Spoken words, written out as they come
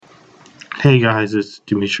Hey guys, it's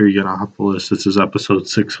Dimitri Yiannopoulos. This is episode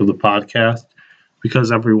 6 of the podcast.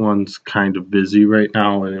 Because everyone's kind of busy right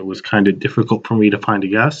now and it was kind of difficult for me to find a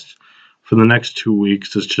guest, for the next 2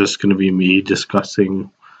 weeks, it's just going to be me discussing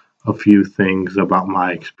a few things about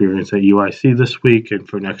my experience at UIC this week. And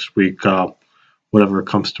for next week, whatever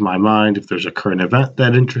comes to my mind, if there's a current event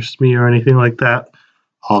that interests me or anything like that,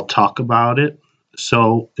 I'll talk about it.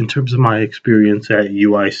 So, in terms of my experience at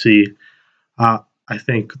UIC, uh, I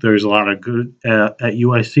think there's a lot of good at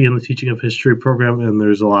UIC in the teaching of history program, and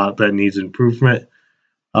there's a lot that needs improvement.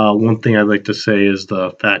 One thing I'd like to say is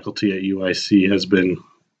the faculty at UIC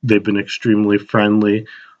they've been extremely friendly.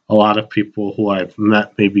 A lot of people who I've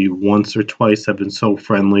met maybe once or twice have been so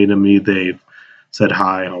friendly to me. They've said,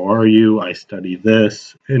 "Hi, how are you? I study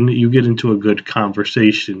this." And you get into a good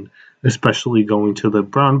conversation, especially going to the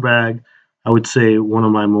brown bag. I would say one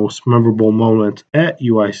of my most memorable moments at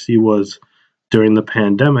UIC was during the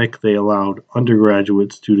pandemic. They allowed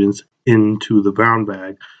undergraduate students into the brown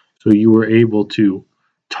bag. So you were able to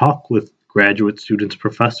talk with graduate students,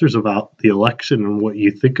 professors about the election and what you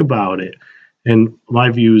think about it. And my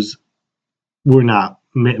views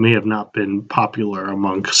may have not been popular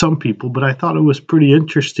among some people, but I thought it was pretty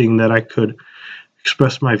interesting that I could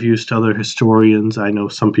express my views to other historians. I know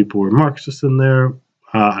some people were Marxists in there.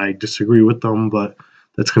 I disagree with them, but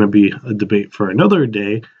that's going to be a debate for another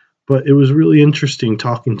day. But it was really interesting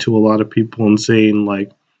talking to a lot of people and saying,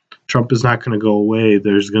 like, Trump is not going to go away.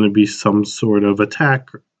 There's going to be some sort of attack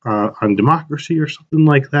on democracy or something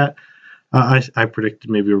like that. I predicted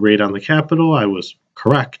maybe a raid on the Capitol. I was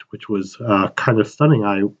correct, which was kind of stunning.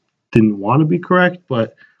 I didn't want to be correct,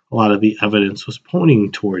 but a lot of the evidence was pointing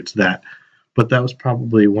towards that. But that was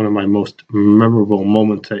probably one of my most memorable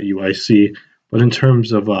moments at UIC. But in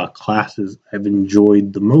terms of classes I've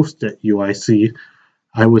enjoyed the most at UIC,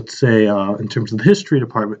 I would say in terms of the history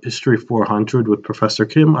department, History 400 with Professor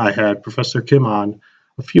Kim. I had Professor Kim on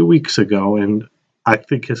a few weeks ago, and I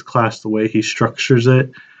think his class, the way he structures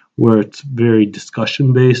it, where it's very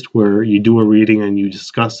discussion based, where you do a reading and you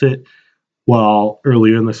discuss it. While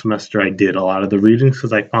earlier in the semester, I did a lot of the readings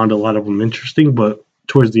because I found a lot of them interesting, but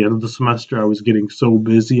towards the end of the semester, I was getting so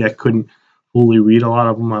busy I couldn't fully read a lot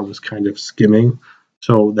of them. I was kind of skimming.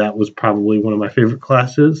 So that was probably one of my favorite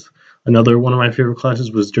classes. Another one of my favorite classes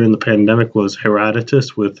was during the pandemic was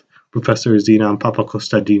Herodotus with Professor Zenon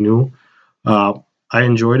Papakostadinu. I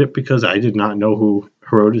enjoyed it because I did not know who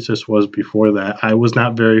Herodotus was before that. I was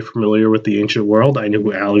not very familiar with the ancient world. I knew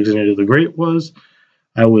who Alexander the Great was.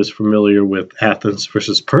 I was familiar with Athens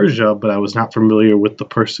versus Persia, but I was not familiar with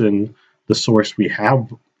the source we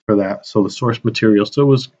have for that, so the source material. So it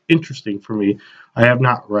was interesting for me. I have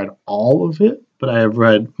not read all of it, but I have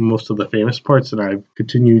read most of the famous parts, and I've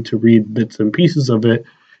continued to read bits and pieces of it.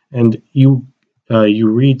 And you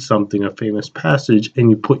read something, a famous passage, and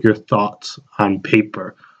you put your thoughts on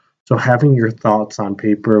paper. So having your thoughts on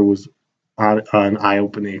paper was an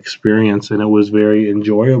eye-opening experience, and it was very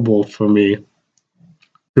enjoyable for me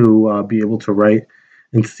to be able to write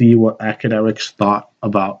and see what academics thought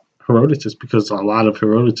about Herodotus, because a lot of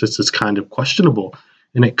Herodotus is kind of questionable,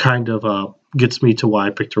 and it kind of gets me to why I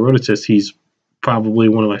picked Herodotus. He's probably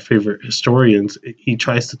one of my favorite historians. He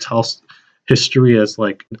tries to tell history as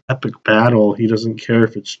like an epic battle. He doesn't care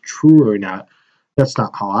if it's true or not. That's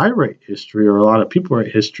not how I write history, or a lot of people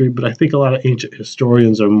write history, but I think a lot of ancient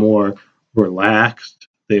historians are more relaxed.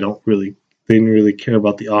 They didn't really care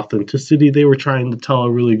about the authenticity. They were trying to tell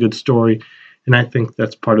a really good story, and I think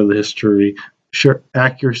that's part of the history. Sure,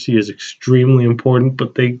 accuracy is extremely important,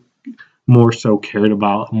 but they more so cared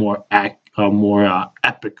about a more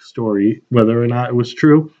epic story, whether or not it was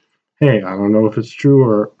true. Hey, I don't know if it's true,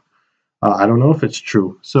 or I don't know if it's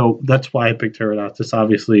true. So that's why I picked Herodotus.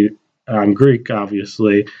 Obviously, I'm Greek,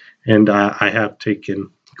 obviously, and I have taken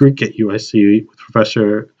Greek at USC with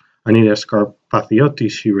Professor Anita Scarpathioti.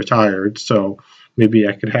 She retired, so maybe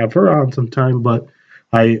I could have her on sometime. But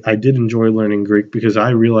I did enjoy learning Greek because I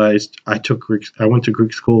realized I went to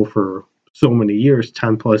Greek school for so many years,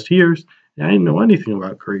 10 plus years, and I didn't know anything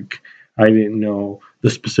about Greek. I didn't know the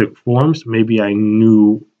specific forms. Maybe I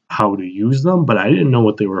knew how to use them, but I didn't know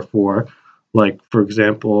what they were for. Like, for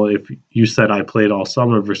example, if you said I played all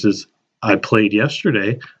summer versus I played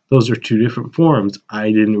yesterday, those are two different forms.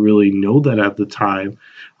 I didn't really know that at the time.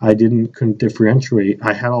 Couldn't differentiate.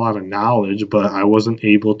 I had a lot of knowledge, but I wasn't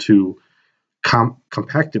able to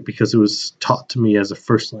compact it because it was taught to me as a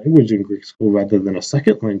first language in Greek school rather than a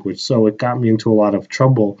second language. So it got me into a lot of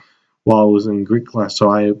trouble while I was in Greek class.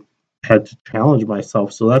 So I had to challenge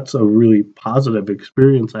myself. So that's a really positive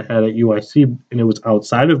experience I had at UIC, and it was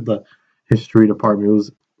outside of the history department. It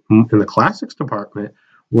was in the classics department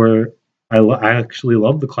where I actually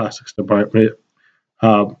love the classics department.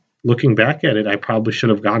 Uh, Looking back at it, I probably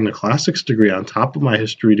should have gotten a classics degree on top of my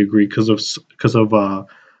history degree because of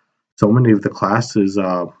so many of the classes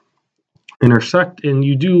intersect, and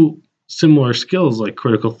you do similar skills like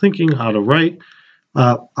critical thinking, how to write.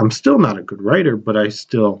 I'm still not a good writer, but I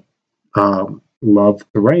still love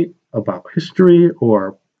to write about history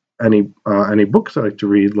or any books I like to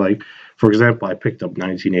read. Like, for example, I picked up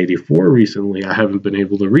 1984 recently. I haven't been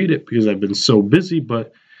able to read it because I've been so busy,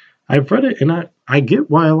 but I've read it, and I get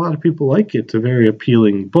why a lot of people like it. It's a very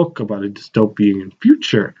appealing book about a dystopian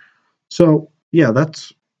future. So, yeah,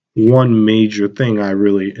 that's one major thing I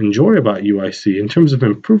really enjoy about UIC. In terms of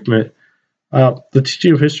improvement, the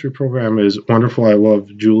teaching of history program is wonderful. I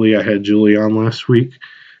love Julie. I had Julie on last week.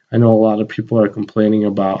 I know a lot of people are complaining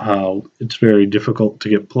about how it's very difficult to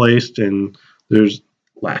get placed and there's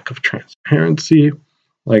lack of transparency.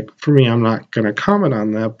 Like, for me, I'm not going to comment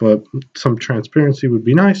on that, but some transparency would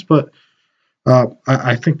be nice. But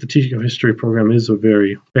I think the teaching of history program is a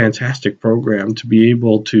very fantastic program to be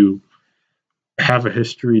able to have a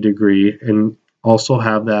history degree and also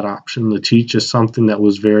have that option to teach is something that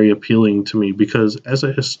was very appealing to me because as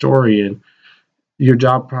a historian, your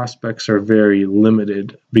job prospects are very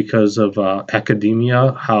limited because of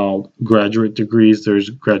academia, how graduate degrees,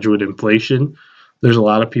 there's graduate inflation. There's a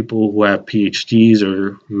lot of people who have PhDs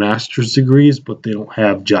or master's degrees, but they don't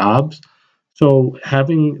have jobs. So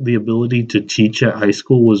having the ability to teach at high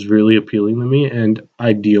school was really appealing to me, and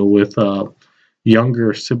I deal with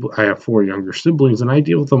younger siblings. I have four younger siblings, and I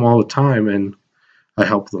deal with them all the time, and I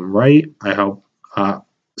help them write. I help.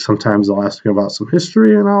 Sometimes they'll ask me about some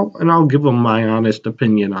history, and I'll give them my honest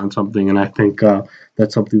opinion on something. And I think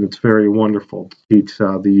that's something that's very wonderful to teach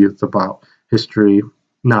the youth about history,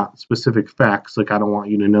 not specific facts. Like I don't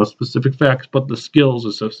want you to know specific facts, but the skills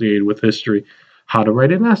associated with history, how to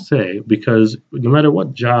write an essay. Because no matter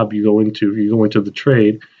what job you go into, if you go into the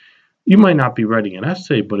trade, you might not be writing an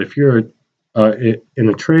essay, but if you're in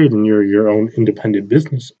a trade and you're your own independent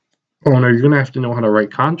business owner, you're going to have to know how to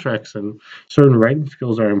write contracts, and certain writing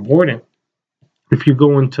skills are important. If you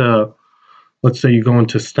go into, let's say you go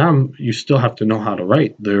into STEM, you still have to know how to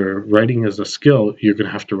write. Their writing is a skill. You're going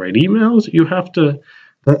to have to write emails. You have to,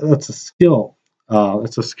 that's a skill.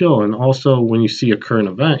 It's a skill. And also, when you see a current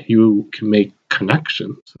event, you can make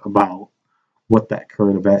connections about what that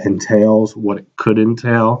current event entails, what it could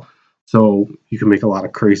entail. So you can make a lot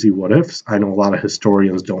of crazy what ifs. I know a lot of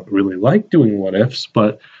historians don't really like doing what ifs,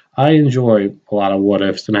 but I enjoy a lot of what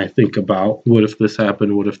ifs, and I think about what if this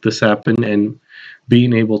happened, what if this happened, and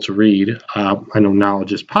being able to read. I know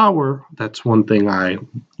knowledge is power. That's one thing I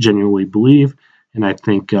genuinely believe, and I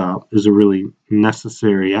think is a really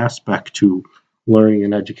necessary aspect to learning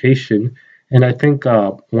and education. And I think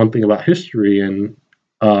one thing about history and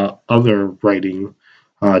other writing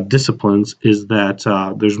disciplines is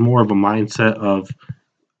that there's more of a mindset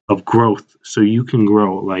of growth, so you can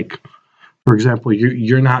grow. Like, for example,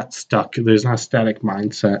 you're not stuck. There's not a static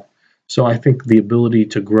mindset. So I think the ability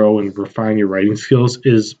to grow and refine your writing skills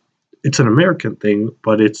is it's an American thing,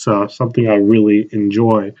 but it's something I really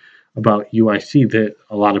enjoy about UIC, that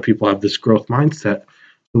a lot of people have this growth mindset.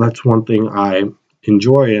 And that's one thing I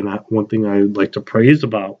enjoy, and one thing I like to praise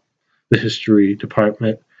about the history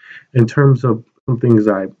department. In terms of some things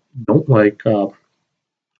I don't like,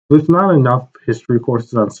 there's not enough history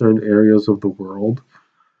courses on certain areas of the world.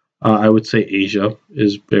 I would say Asia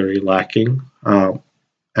is very lacking.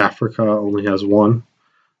 Africa only has one.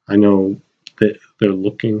 I know that they're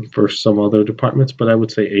looking for some other departments, but I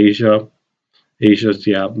would say Asia's,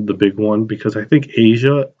 yeah, the big one, because I think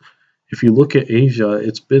Asia, if you look at Asia,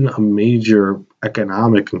 it's been a major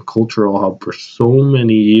economic and cultural hub for so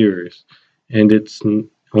many years, and it's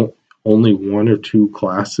only one or two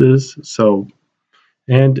classes. So,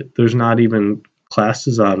 and there's not even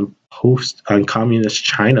classes on communist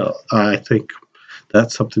China. I think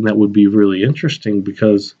that's something that would be really interesting,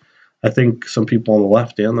 because I think some people on the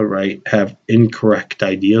left and the right have incorrect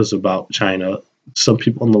ideas about China. Some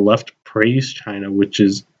people on the left praise China, which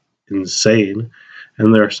is insane,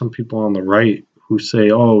 and there are some people on the right who say,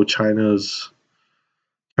 "Oh, China's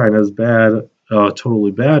bad,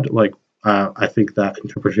 totally bad." Like, I think that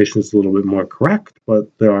interpretation is a little bit more correct, but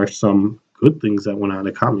there are some good things that went on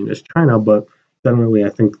in communist China. But generally, I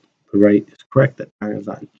think the right is correct that China is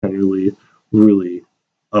not generally really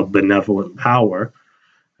a benevolent power,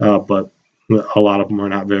 but a lot of them are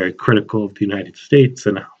not very critical of the United States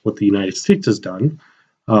and what the United States has done.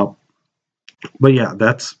 Uh, but yeah,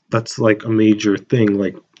 that's like a major thing,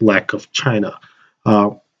 like lack of China.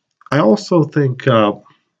 Uh, I also think the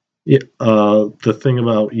thing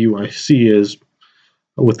about UIC is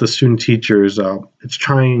with the student teachers. It's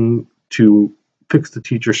trying to fix the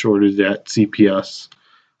teacher shortage at CPS.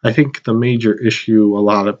 I think the major issue a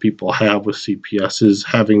lot of people have with CPS is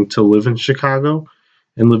having to live in Chicago,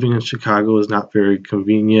 and living in Chicago is not very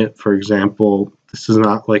convenient. For example, this is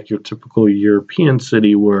not like your typical European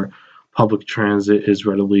city where public transit is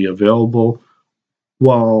readily available.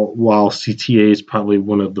 While CTA is probably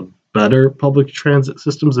one of the better public transit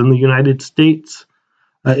systems in the United States,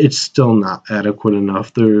 it's still not adequate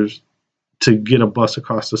enough. There's to get a bus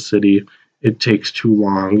across the city, it takes too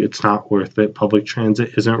long. It's not worth it. Public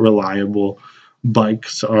transit isn't reliable.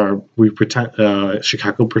 Bikes are we pretend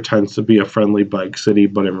Chicago pretends to be a friendly bike city,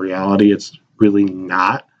 but in reality, it's really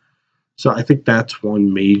not. So I think that's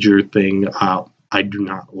one major thing I do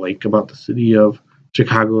not like about the city of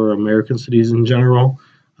Chicago or American cities in general.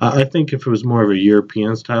 I think if it was more of a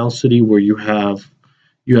European style city where you have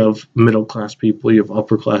middle class people, you have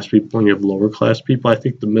upper class people, and you have lower class people. I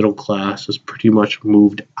think the middle class has pretty much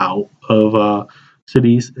moved out of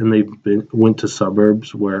cities, and went to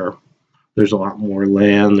suburbs where there's a lot more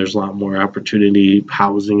land, there's a lot more opportunity,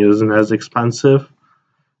 housing isn't as expensive,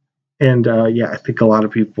 and yeah, I think a lot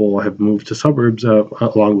of people have moved to suburbs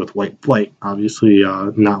along with white flight. Obviously,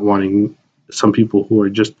 not wanting some people who are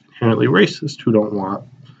just inherently racist who don't want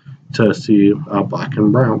to see black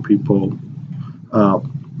and brown people. Uh,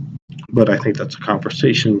 but I think that's a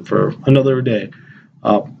conversation for another day.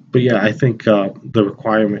 Uh, but yeah, I think the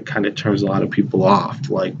requirement kind of turns a lot of people off.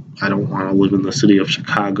 Like, I don't want to live in the city of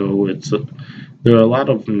Chicago. There are a lot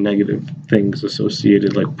of negative things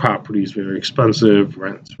associated, like property is very expensive,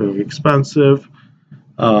 rent's very expensive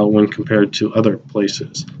when compared to other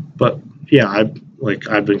places. But yeah,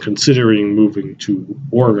 I've been considering moving to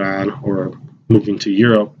Oregon or moving to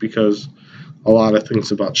Europe because a lot of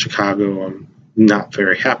things about Chicago I'm not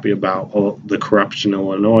very happy about. The corruption in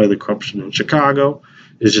Illinois, the corruption in Chicago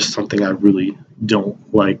is just something I really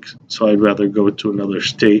don't like. So I'd rather go to another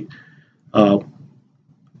state. Uh,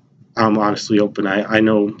 I'm honestly open. I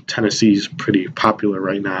know Tennessee's pretty popular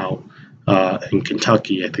right now. In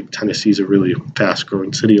Kentucky, I think Tennessee's a really fast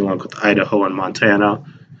growing city along with Idaho and Montana.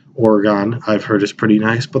 Oregon, I've heard is pretty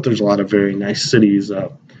nice, but there's a lot of very nice cities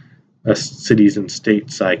and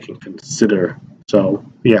states I can consider. So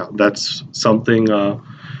yeah, that's something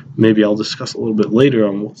maybe I'll discuss a little bit later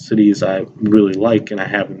on what cities I really like and I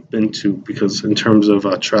haven't been to because in terms of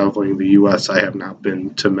traveling the U.S., I have not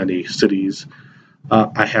been to many cities.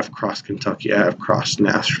 I have crossed Kentucky, I have crossed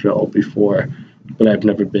Nashville before, but I've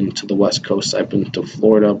never been to the West Coast. I've been to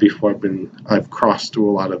Florida before. I've crossed through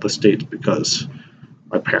a lot of the states because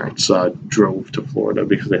my parents drove to Florida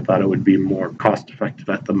because they thought it would be more cost effective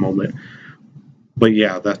at the moment. But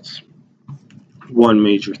yeah, that's one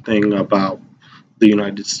major thing about the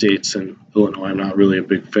United States and Illinois. I'm not really a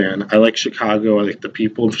big fan. I like Chicago. I like the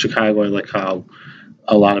people of Chicago. I like how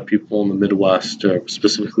a lot of people in the Midwest,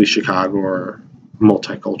 specifically Chicago, are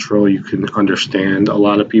multicultural. You can understand a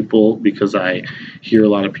lot of people because I hear a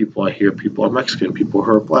lot of people. I hear people are Mexican, people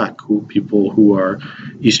who are black, people who are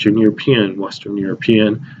Eastern European, Western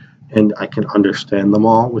European, and I can understand them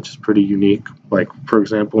all, which is pretty unique. Like, for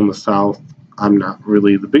example, in the South, I'm not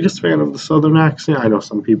really the biggest fan of the Southern accent. I know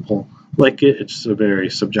some people like it. It's a very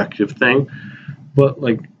subjective thing. But,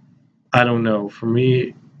 like, I don't know. For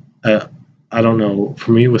me, uh, I don't know.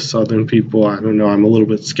 For me, with Southern people, I don't know. I'm a little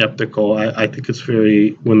bit skeptical. I think it's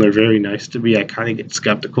when they're very nice to me, I kind of get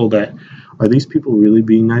skeptical that are these people really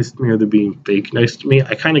being nice to me? Or are they being fake nice to me?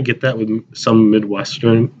 I kind of get that with some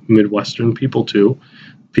Midwestern people too.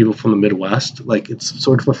 People from the Midwest, like it's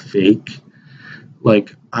sort of a fake.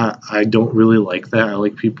 Like I don't really like that. I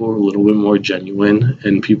like people who are a little bit more genuine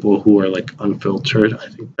and people who are like unfiltered. I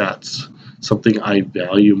think that's something I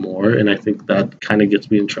value more, and I think that kind of gets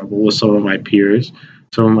me in trouble with some of my peers.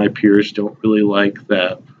 Some of my peers don't really like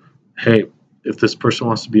that. Hey, if this person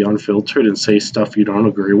wants to be unfiltered and say stuff you don't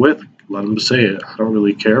agree with, let them say it. I don't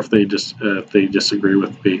really care if they disagree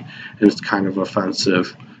with me, and it's kind of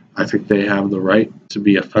offensive. I think they have the right to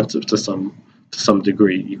be offensive to some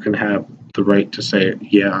degree. You can have the right to say,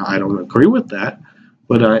 yeah, I don't agree with that,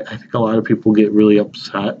 but I think a lot of people get really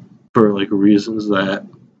upset for like reasons that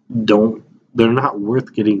don't they're not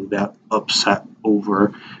worth getting that upset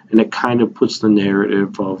over, and it kind of puts the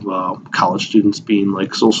narrative of college students being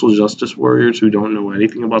like social justice warriors who don't know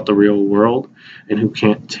anything about the real world and who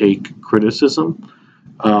can't take criticism.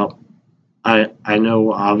 Uh, I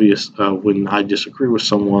know obvious when I disagree with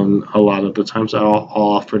someone, a lot of the times I'll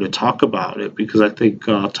offer to talk about it because I think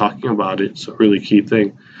talking about it's a really key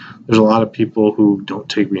thing. There's a lot of people who don't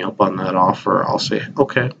take me up on that offer. I'll say,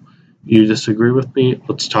 okay, you disagree with me,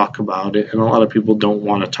 let's talk about it. And a lot of people don't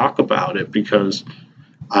want to talk about it because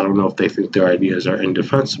I don't know if they think their ideas are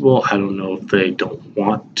indefensible. I don't know if they don't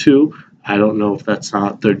want to. I don't know if that's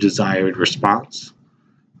not their desired response.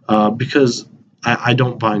 Because I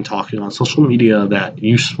don't find talking on social media that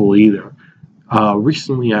useful either.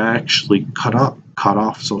 Recently, I actually cut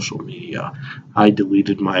off social media. I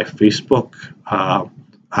deleted my Facebook.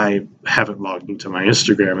 I haven't logged into my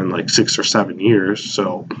Instagram in like 6 or 7 years,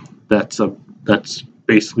 so that's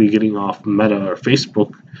basically getting off Meta or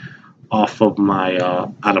Facebook off of my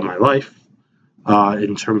out of my life.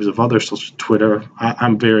 In terms of other social Twitter,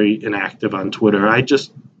 I'm very inactive on Twitter. I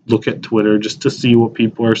just look at Twitter just to see what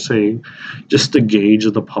people are saying, just to gauge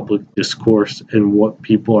the public discourse and what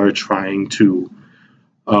people are trying to,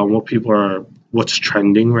 what's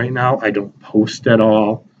trending right now. I don't post at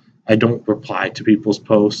all. I don't reply to people's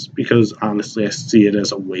posts because honestly, I see it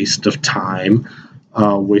as a waste of time,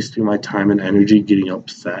 wasting my time and energy getting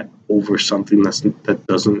upset over something that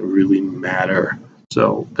doesn't really matter.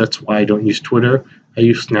 So that's why I don't use Twitter. I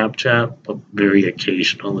use Snapchat, but very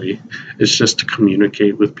occasionally. It's just to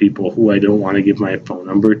communicate with people who I don't want to give my phone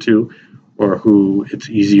number to, or who it's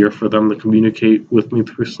easier for them to communicate with me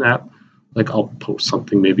through Snap. Like I'll post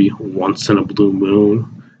something maybe once in a blue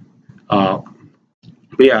moon. But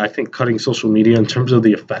yeah, I think cutting social media in terms of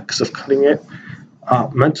the effects of cutting it,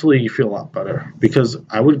 mentally you feel a lot better because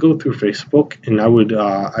I would go through Facebook and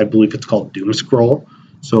I believe it's called doom scroll.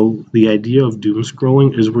 So the idea of doom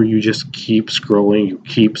scrolling is where you just keep scrolling, you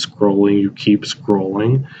keep scrolling, you keep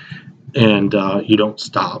scrolling, and you don't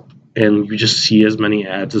stop, and you just see as many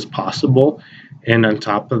ads as possible. And on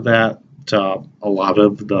top of that, a lot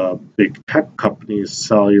of the big tech companies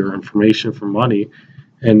sell your information for money,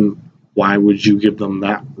 and why would you give them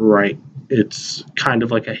that right? It's kind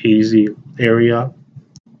of like a hazy area.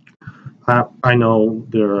 I know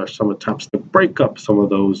there are some attempts to break up some of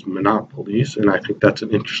those monopolies, and I think that's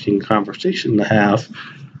an interesting conversation to have.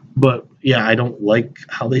 But yeah, I don't like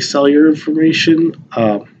how they sell your information.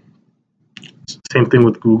 Same thing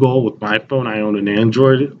with Google. With my phone, I own an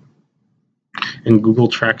Android, and Google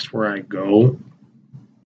tracks where I go.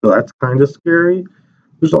 So that's kind of scary.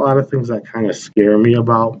 There's a lot of things that kind of scare me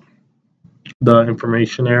about the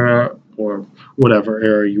information era, or whatever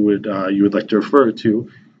era you would like to refer to.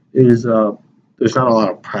 Is there's not a lot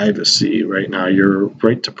of privacy right now. Your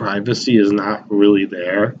right to privacy is not really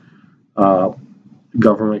there. Uh,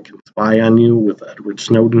 Government can spy on you with Edward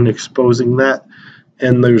Snowden exposing that,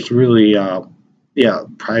 and there's really,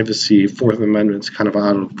 privacy. Fourth Amendment's kind of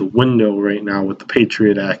out of the window right now with the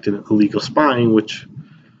Patriot Act and illegal spying, which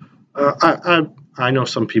I know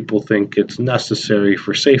some people think it's necessary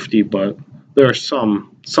for safety, but there are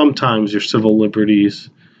sometimes your civil liberties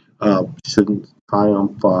shouldn't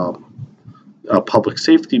triumph public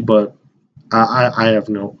safety. But I have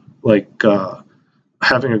no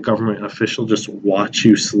having a government official just watch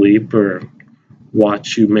you sleep or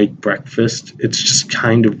watch you make breakfast. It's just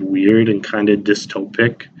kind of weird and kind of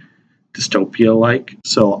dystopia like.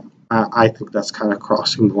 So I think that's kind of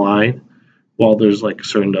crossing the line. While there's like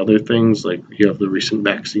certain other things, like you have the recent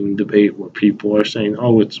vaccine debate where people are saying,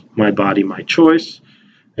 "Oh, it's my body, my choice,"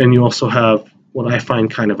 and you also have what I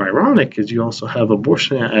find kind of ironic is you also have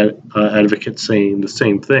abortion advocates saying the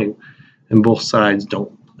same thing, and both sides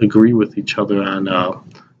don't agree with each other on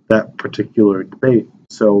that particular debate.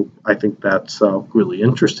 So I think that's really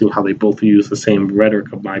interesting how they both use the same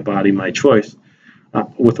rhetoric of "my body, my choice."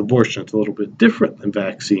 With abortion, it's a little bit different than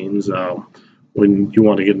vaccines. When you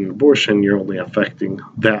want to get an abortion, you're only affecting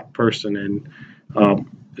that person, and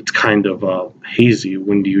it's kind of hazy.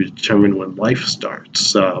 When do you determine when life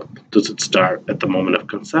starts? Does it start at the moment of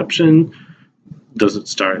conception? Does it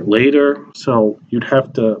start later? So you'd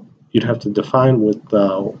have to define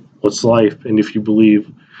what's life, and if you believe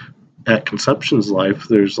at conception's life,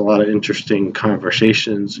 there's a lot of interesting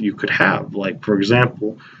conversations you could have. Like, for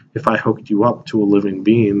example, if I hooked you up to a living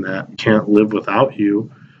being that can't live without you,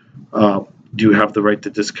 do you have the right to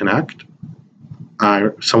disconnect?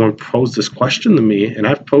 Someone posed this question to me, and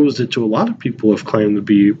I've posed it to a lot of people who have claimed to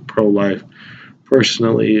be pro-life.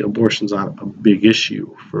 Personally, abortion's not a big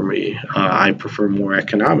issue for me. I prefer more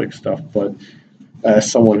economic stuff, but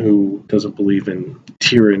as someone who doesn't believe in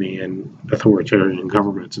tyranny and authoritarian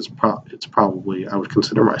governments, it's probably, I would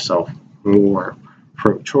consider myself more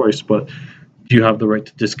pro-choice. But do you have the right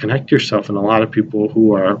to disconnect yourself? And a lot of people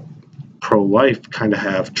who are pro-life kind of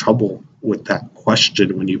have trouble with that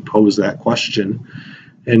question when you pose that question,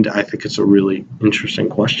 and I think it's a really interesting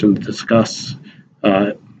question to discuss.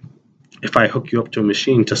 If I hook you up to a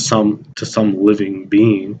machine, to some living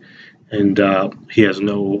being, and he has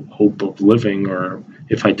no hope of living, or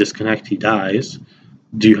if I disconnect, he dies,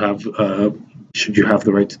 should you have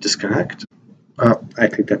the right to disconnect? I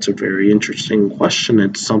think that's a very interesting question.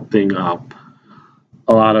 It's something a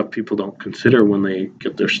lot of people don't consider when they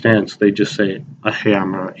get their stance. They just say, hey,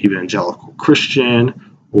 I'm an evangelical Christian,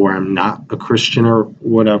 or I'm not a Christian, or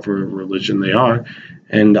whatever religion they are.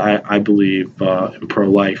 And I believe in pro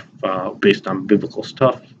life based on biblical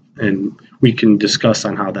stuff. And we can discuss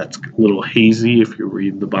on how that's a little hazy. If you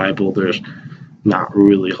read the Bible, there's not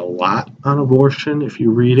really a lot on abortion if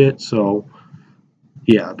you read it. So,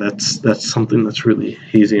 yeah, that's something that's really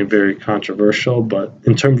hazy and very controversial. But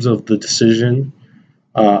in terms of the decision,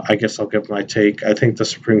 I guess I'll give my take. I think the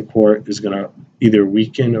Supreme Court is going to either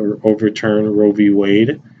weaken or overturn Roe v.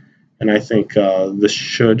 Wade, and I think this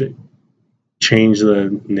should change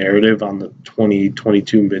the narrative on the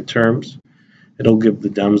 2022 midterms. It'll give the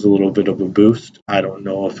Dems a little bit of a boost. I don't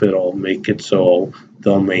know if it'll make it so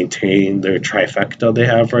they'll maintain their trifecta they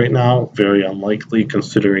have right now. Very unlikely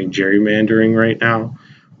considering gerrymandering right now,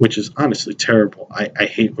 which is honestly terrible. I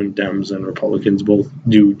hate when Dems and Republicans both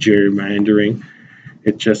do gerrymandering.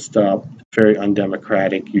 It's just very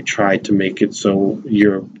undemocratic. You try to make it so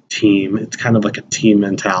your team, it's kind of like a team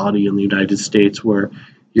mentality in the United States where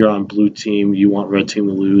you're on blue team, you want red team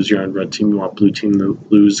to lose, you're on red team, you want blue team to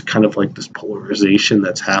lose, kind of like this polarization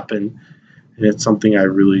that's happened. And it's something I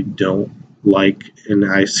really don't like. And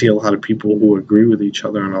I see a lot of people who agree with each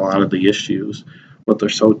other on a lot of the issues, but they're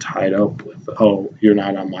so tied up with, oh, you're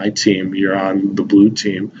not on my team, you're on the blue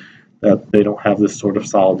team, that they don't have this sort of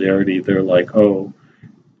solidarity. They're like, oh,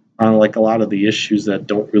 on like a lot of the issues that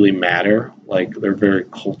don't really matter, like they're very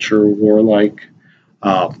culture war-like,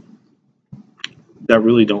 that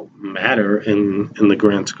really don't matter in the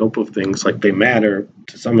grand scope of things. Like they matter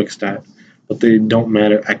to some extent, but they don't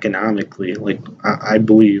matter economically. Like I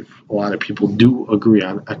believe a lot of people do agree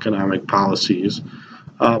on economic policies.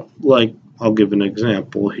 Like I'll give an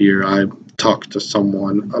example here. I talked to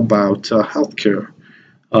someone about healthcare.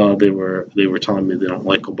 They were telling me they don't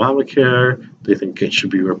like Obamacare. They think it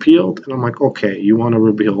should be repealed, and I'm like, okay, you want to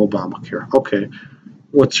repeal Obamacare? Okay,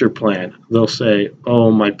 what's your plan? They'll say,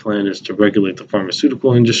 oh, my plan is to regulate the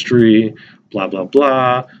pharmaceutical industry, blah blah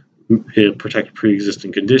blah, protect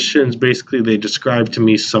pre-existing conditions. Basically, they describe to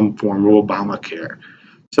me some form of Obamacare.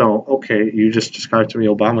 So, okay, you just described to me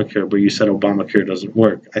Obamacare, but you said Obamacare doesn't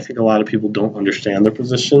work. I think a lot of people don't understand their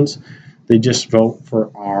positions. They just vote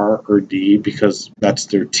for R or D because that's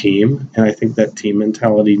their team. And I think that team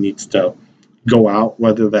mentality needs to go out,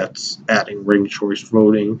 whether that's adding ranked choice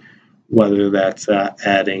voting, whether that's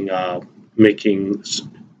making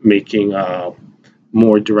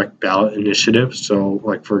more direct ballot initiatives. So,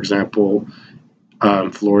 like, for example,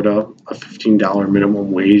 in Florida, a $15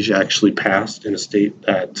 minimum wage actually passed in a state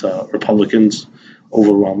that Republicans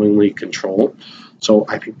overwhelmingly control. So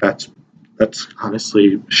I think that's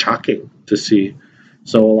honestly shocking to see.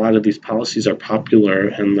 So a lot of these policies are popular,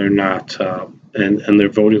 and they're not, and they're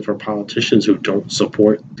voting for politicians who don't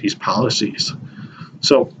support these policies.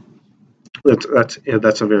 So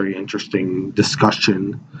that's a very interesting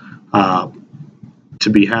discussion to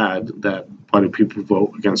be had. That why do people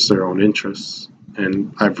vote against their own interests?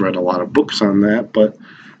 And I've read a lot of books on that, but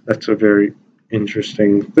that's a very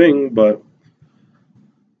interesting thing. But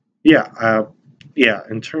yeah,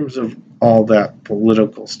 in terms of all that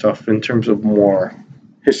political stuff, in terms of more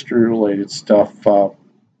history-related stuff, a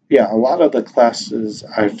lot of the classes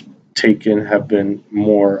I've taken have been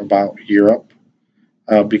more about Europe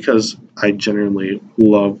because I generally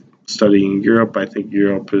love studying Europe. I think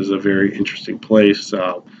Europe is a very interesting place.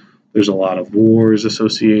 There's a lot of wars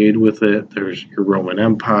associated with it. There's your Roman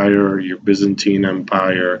Empire, your Byzantine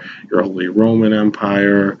Empire, your Holy Roman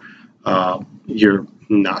Empire, your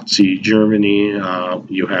Nazi Germany.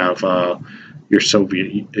 You have your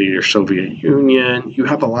Soviet Union. You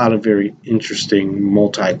have a lot of very interesting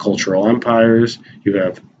multicultural empires. You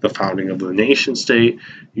have the founding of the nation state.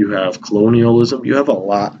 You have colonialism. You have a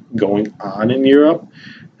lot going on in Europe.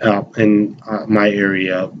 And my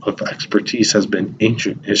area of expertise has been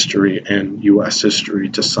ancient history and U.S. history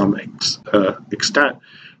to some extent,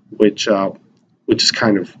 which is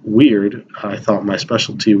kind of weird. I thought my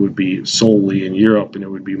specialty would be solely in Europe and it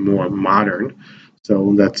would be more modern.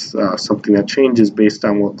 So that's something that changes based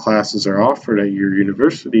on what classes are offered at your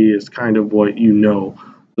university is kind of what you know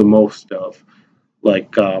the most of.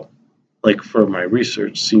 Like for my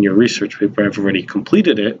senior research paper, I've already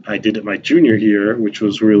completed it. I did it my junior year, which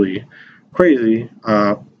was really crazy,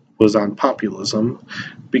 was on populism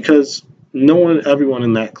because everyone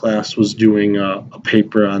in that class was doing a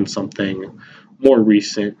paper on something more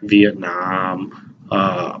recent, Vietnam,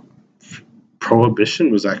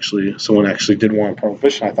 prohibition was actually, someone actually did one on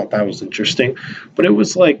prohibition. I thought that was interesting, but it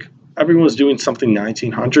was like, everyone was doing something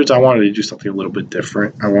 1900s. I wanted to do something a little bit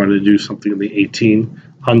different. I wanted to do something in the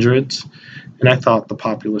 1800s. And I thought the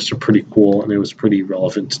populists are pretty cool, and it was pretty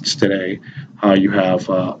relevant today. How you have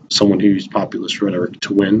someone who used populist rhetoric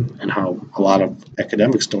to win, and how a lot of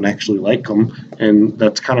academics don't actually like them, and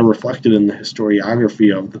that's kind of reflected in the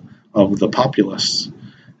historiography of the populists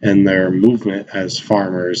and their movement as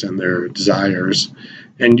farmers and their desires.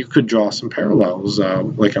 And you could draw some parallels,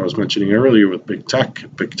 like I was mentioning earlier with big tech.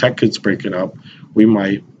 Big tech is breaking up. We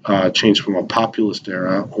might change from a populist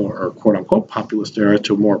era or quote unquote populist era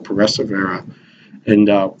to a more progressive era. And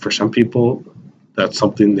for some people, that's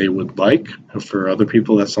something they would like, and for other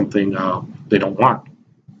people, that's something they don't want.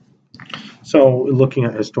 So looking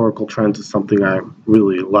at historical trends is something I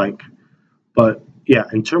really like. But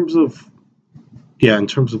in terms of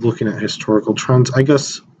looking at historical trends, I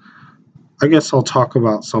guess I'll talk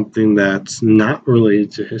about something that's not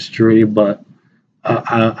related to history, but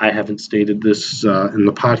I haven't stated this in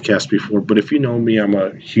the podcast before. But if you know me, I'm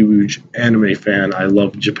a huge anime fan. I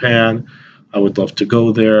love Japan. I would love to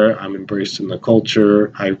go there. I'm embraced in the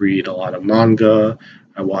culture. I read a lot of manga.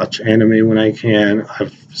 I watch anime when I can.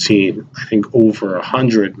 I've seen, I think, over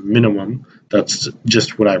 100 minimum. That's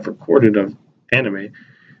just what I've recorded of anime.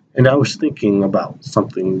 And I was thinking about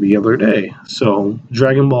something the other day. So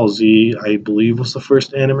Dragon Ball Z, I believe, was the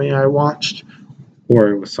first anime I watched, or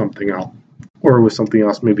it was something else,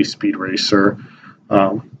 maybe Speed Racer,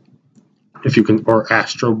 if you can, or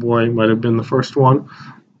Astro Boy might have been the first one.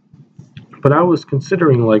 But I was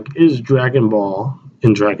considering, like, is Dragon Ball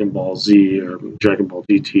in Dragon Ball Z or Dragon Ball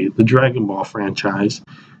GT, the Dragon Ball franchise,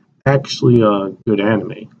 actually a good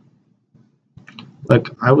anime? Like,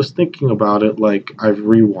 I was thinking about it, like, I've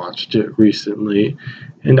rewatched it recently,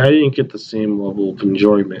 and I didn't get the same level of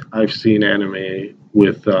enjoyment. I've seen anime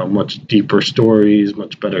with much deeper stories,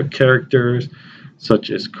 much better characters, such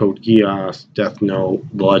as Code Geass, Death Note,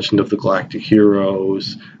 The Legend of the Galactic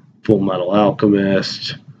Heroes, Full Metal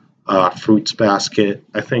Alchemist, Fruits Basket.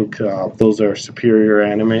 I think those are superior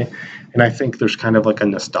anime, and I think there's kind of like a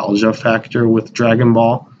nostalgia factor with Dragon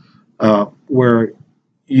Ball, where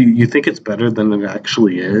you think it's better than it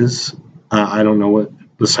actually is. I don't know what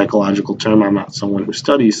the psychological term. I'm not someone who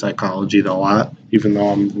studies psychology a lot, even though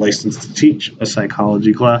I'm licensed to teach a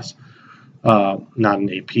psychology class, not an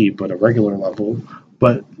AP, but a regular level.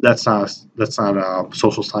 But that's not a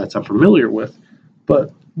social science I'm familiar with.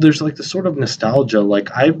 But there's like this sort of nostalgia. Like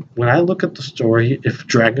when I look at the story, if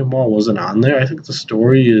Dragon Ball wasn't on there, I think the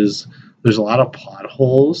story is there's a lot of plot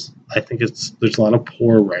holes. I think there's a lot of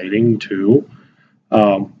poor writing too.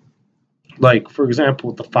 Like, for example,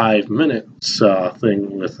 with the 5 minutes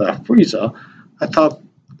thing with Frieza, I thought,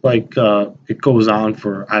 like, it goes on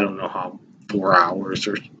for, I don't know how, 4 hours,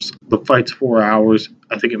 or the fight's 4 hours.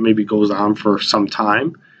 I think it maybe goes on for some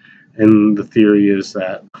time, and the theory is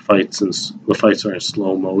that the fights are in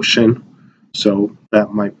slow motion, so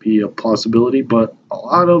that might be a possibility, but a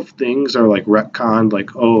lot of things are, like, retconned,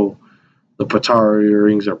 like, oh, the Potara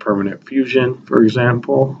earrings are permanent fusion, for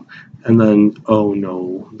example. And then, oh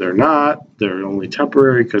no, they're not. They're only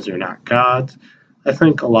temporary because they're not gods. I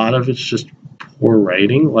think a lot of it's just poor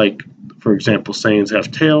writing. Like, for example, Saiyans have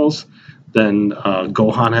tails. Then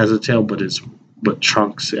Gohan has a tail, but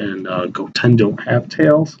Trunks and Goten don't have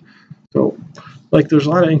tails. So, like, there's a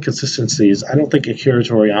lot of inconsistencies. I don't think Akira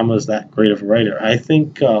Toriyama is that great of a writer. I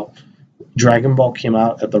think Dragon Ball came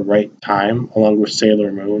out at the right time, along with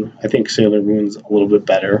Sailor Moon. I think Sailor Moon's a little bit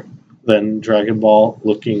better than Dragon Ball,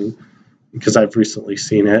 because I've recently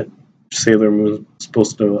seen it. Sailor Moon is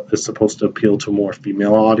supposed to appeal to a more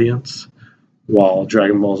female audience, while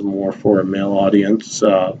Dragon Ball is more for a male audience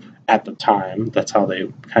at the time. That's how they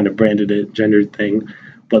kind of branded it, gendered thing.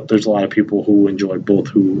 But there's a lot of people who enjoy both,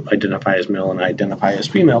 who identify as male and identify as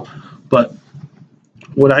female. But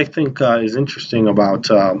what I think is interesting about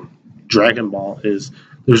Dragon Ball is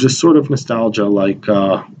there's this sort of nostalgia, like,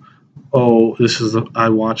 I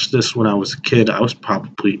watched this when I was a kid. I was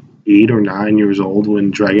probably 8 or 9 years old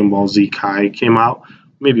when Dragon Ball Z Kai came out,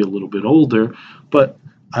 maybe a little bit older, but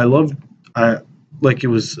it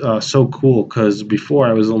was so cool, because before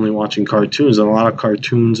I was only watching cartoons, and a lot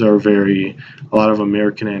of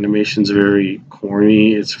American animation's very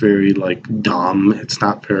corny. It's very, like, dumb. It's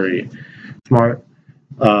not very smart.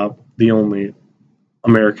 The only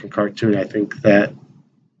American cartoon I think that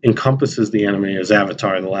encompasses the anime is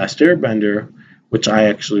Avatar: The Last Airbender, which I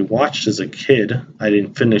actually watched as a kid. I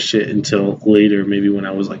didn't finish it until later, maybe when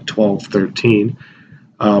I was like 12, 13.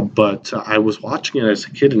 But I was watching it as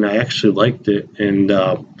a kid, and I actually liked it. And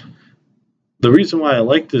the reason why I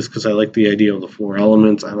liked this is because I like the idea of the four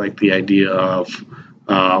elements. I like the idea of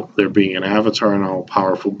there being an avatar, an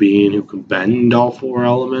all-powerful being who can bend all four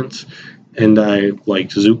elements. And I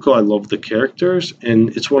liked Zuko. I love the characters,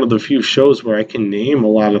 and it's one of the few shows where I can name a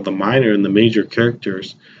lot of the minor and the major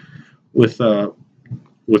characters. With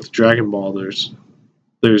Dragon Ball,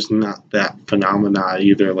 there's not that phenomena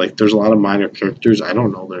either. Like, there's a lot of minor characters. I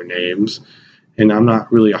don't know their names, and I'm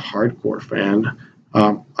not really a hardcore fan.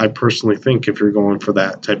 I personally think if you're going for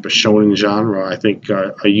that type of shonen genre, I think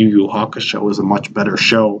a Yu Yu Hakusho is a much better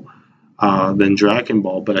show than Dragon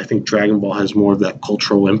Ball. But I think Dragon Ball has more of that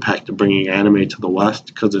cultural impact of bringing anime to the West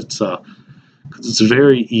because it's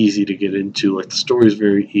very easy to get into. Like, the story is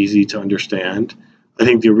very easy to understand. I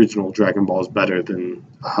think the original Dragon Ball is better than.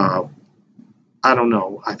 I don't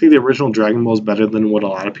know. I think the original Dragon Ball is better than what a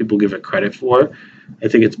lot of people give it credit for. I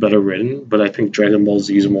think it's better written, but I think Dragon Ball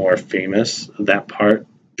Z is more famous. That part,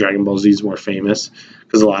 Dragon Ball Z is more famous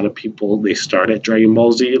because a lot of people they start at Dragon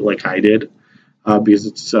Ball Z, like I did, because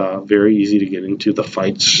it's very easy to get into. The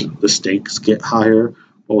fights, the stakes get higher.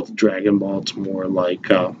 Both Dragon Ball, it's more like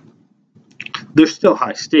there's still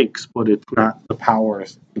high stakes, but it's not the power.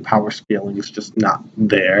 The power scaling is just not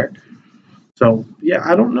there. So yeah,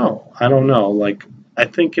 I don't know. I don't know. Like, I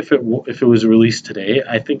think if it was released today,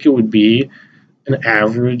 I think it would be an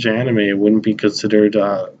average anime. It wouldn't be considered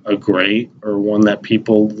a great or one that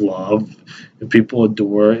people love and people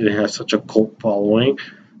adore. It has such a cult following.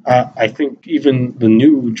 I think even the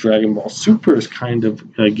new Dragon Ball Super is kind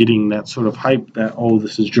of getting that sort of hype that, oh,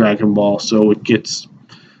 this is Dragon Ball, so it gets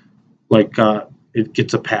like it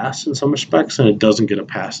gets a pass in some respects and it doesn't get a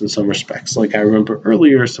pass in some respects. Like, I remember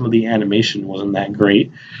earlier some of the animation wasn't that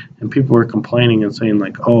great and people were complaining and saying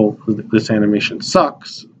like, oh, this animation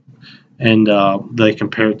sucks, and they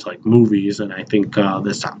compare it to like movies, and I think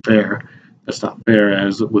that's not fair. That's not fair,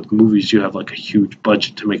 as with movies you have like a huge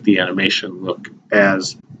budget to make the animation look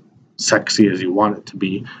as sexy as you want it to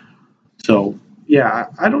be. So yeah,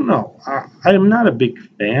 I don't know. I'm not a big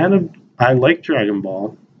fan of. I like Dragon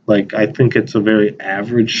Ball. Like, I think it's a very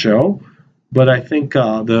average show, but I think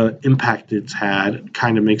the impact it's had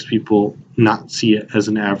kind of makes people not see it as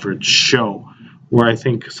an average show. Where I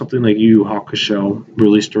think something like Yu Yu Hakusho,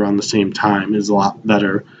 released around the same time, is a lot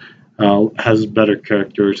better, has better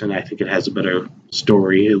characters, and I think it has a better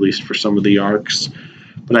story, at least for some of the arcs.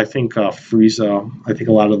 But I think Frieza, I think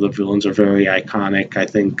a lot of the villains are very iconic. I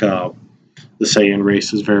think the Saiyan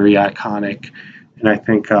race is very iconic. And I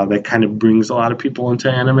think that kind of brings a lot of people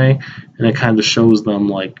into anime, and it kind of shows them,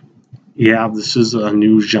 like, yeah, this is a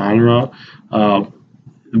new genre.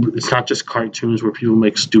 It's not just cartoons where people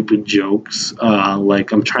make stupid jokes.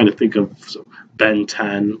 Like, I'm trying to think of Ben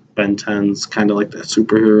 10. Ben 10's kind of like that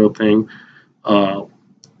superhero thing.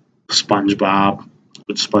 SpongeBob,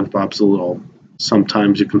 which SpongeBob's a little,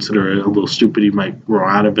 sometimes you consider it a little stupid. You might grow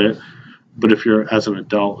out of it. But if you're as an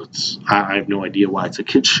adult, I have no idea why it's a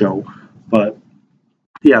kid's show. But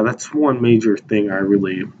yeah, that's one major thing I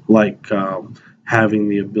really like, having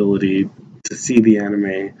the ability to see the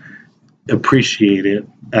anime, appreciate it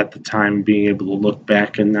at the time, being able to look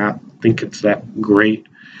back and not think it's that great.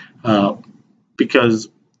 Uh, because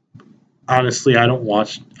honestly, I don't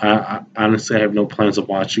watch. Honestly, I have no plans of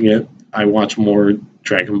watching it. I watch more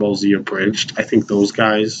Dragon Ball Z abridged. I think those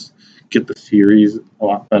guys get the series a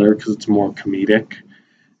lot better because it's more comedic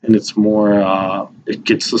and it's more. It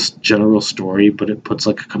gets this general story, but it puts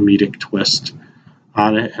like a comedic twist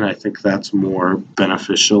on it, and I think that's more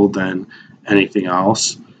beneficial than anything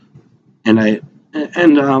else. And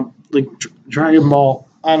like Dragon Ball,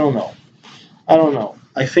 I don't know. I don't know.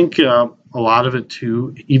 I think a lot of it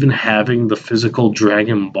too, even having the physical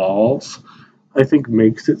Dragon Balls, I think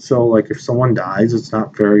makes it so like if someone dies, it's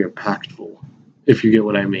not very impactful. If you get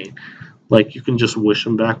what I mean, like you can just wish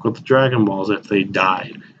them back with the Dragon Balls if they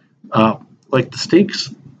died. Uh, like the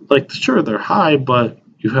stakes, like sure they're high, but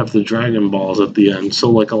you have the Dragon Balls at the end, so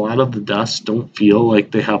like a lot of the deaths don't feel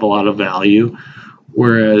like they have a lot of value.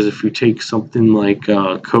 Whereas if you take something like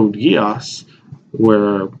Code Geass,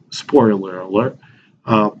 where spoiler alert,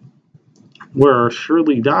 uh, where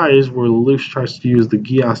Shirley dies, where Lelouch tries to use the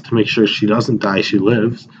Geass to make sure she doesn't die, she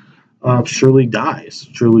lives. Shirley dies.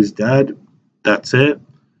 Shirley's dead. That's it.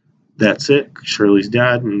 That's it. Shirley's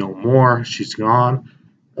dead. No more. She's gone.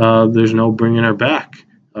 There's no bringing her back.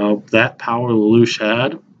 That power Lelouch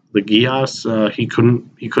had, the Geass, he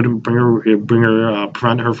couldn't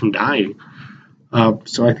prevent her from dying.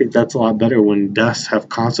 So I think that's a lot better when deaths have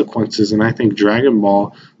consequences, and I think Dragon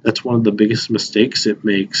Ball, that's one of the biggest mistakes it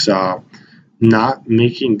makes. Not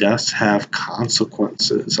making deaths have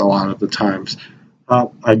consequences a lot of the times.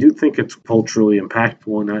 I do think it's culturally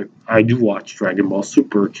impactful, and I do watch Dragon Ball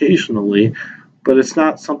Super occasionally, but it's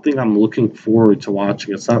not something I'm looking forward to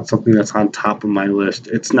watching. It's not something that's on top of my list.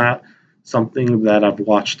 It's not something that I've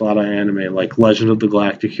watched a lot of anime, like Legend of the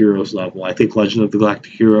Galactic Heroes level. I think Legend of the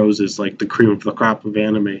Galactic Heroes is like the cream of the crop of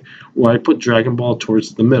anime, where I put Dragon Ball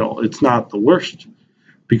towards the middle. It's not the worst,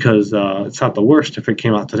 because it's not the worst. If it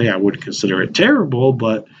came out today, I wouldn't consider it terrible,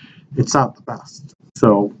 but it's not the best.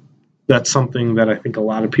 So that's something that I think a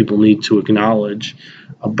lot of people need to acknowledge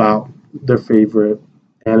about their favorite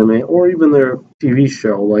anime or even their TV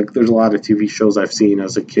show. Like, there's a lot of TV shows I've seen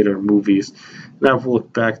as a kid or movies, and I've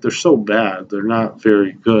looked back, they're so bad. They're not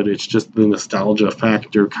very good. It's just the nostalgia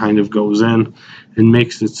factor kind of goes in and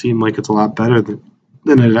makes it seem like it's a lot better than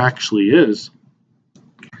it actually is.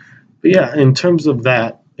 But yeah, in terms of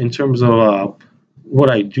that, in terms of what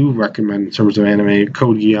I do recommend in terms of anime,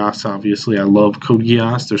 Code Geass, obviously, I love Code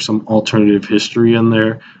Geass. There's some alternative history in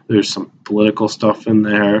there. There's some political stuff in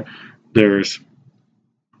there. There's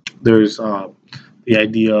the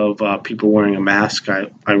idea of people wearing a mask.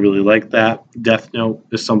 I really like that. Death Note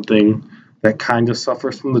is something that kind of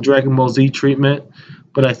suffers from the Dragon Ball Z treatment,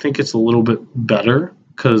 but I think it's a little bit better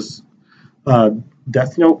because uh,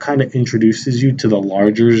 Death Note kind of introduces you to the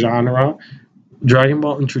larger genre. Dragon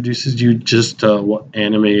Ball introduces you just to what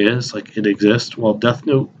anime is, like it exists, while Death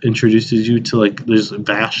Note introduces you to like this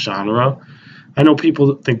vast genre. I know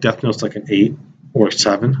people think Death Note's like an 8 or a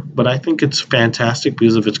 7, but I think it's fantastic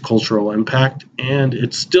because of its cultural impact, and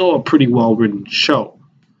it's still a pretty well written show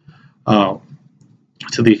uh,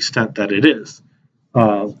 to the extent that it is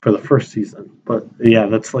for the first season. But yeah,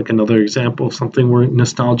 that's like another example of something where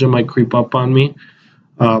nostalgia might creep up on me.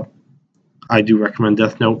 Uh, I do recommend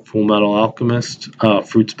Death Note, Full Metal Alchemist,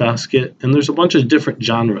 Fruits Basket, and there's a bunch of different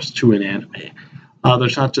genres to an anime.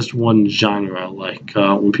 There's not just one genre. Like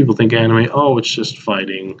when people think anime, oh, it's just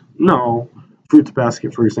fighting. No, Fruits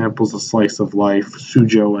Basket, for example, is a slice of life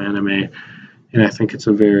Sujo anime, and I think it's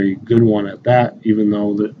a very good one at that. Even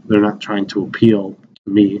though they're not trying to appeal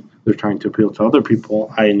to me, they're trying to appeal to other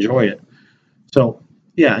people. I enjoy it. So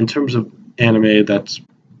yeah, in terms of anime, that's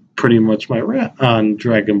pretty much my rant on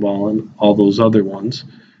Dragon Ball and all those other ones.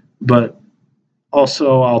 But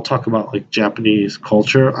also, I'll talk about like Japanese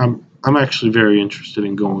culture. I'm actually very interested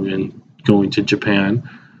in going to Japan.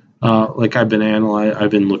 Like I've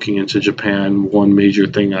been looking into Japan. One major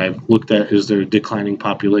thing I've looked at is their declining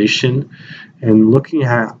population, and looking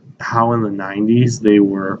at how in the 90s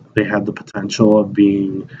they had the potential of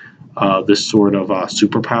being this sort of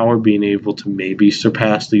superpower, being able to maybe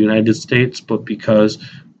surpass the United States, but because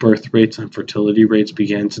birth rates and fertility rates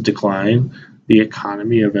began to decline, the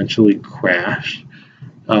economy eventually crashed,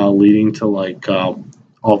 leading to like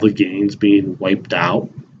all the gains being wiped out.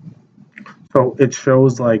 So it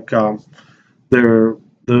shows like they're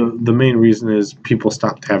the main reason is people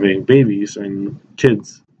stopped having babies and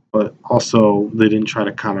kids, but also they didn't try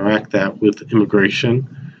to counteract that with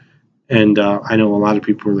immigration. And I know a lot of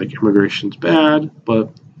people are like immigration's bad, but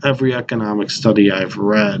every economic study I've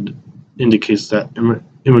read indicates that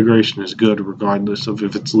immigration is good regardless of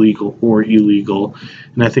if it's legal or illegal.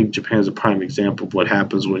 And I think Japan is a prime example of what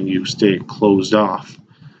happens when you stay closed off.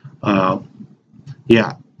 Uh,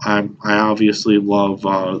 yeah, I obviously love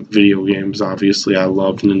video games. Obviously, I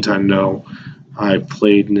love Nintendo. I've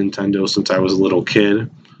played Nintendo since I was a little kid.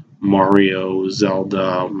 Mario,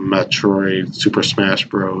 Zelda, Metroid, Super Smash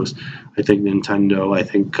Bros. I think Nintendo, I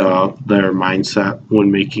think their mindset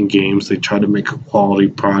when making games, they try to make a quality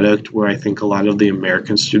product, where I think a lot of the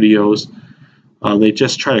American studios, they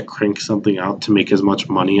just try to crank something out to make as much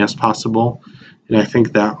money as possible. And I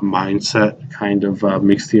think that mindset kind of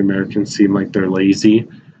makes the Americans seem like they're lazy.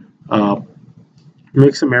 Uh,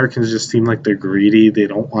 Makes Americans just seem like they're greedy. They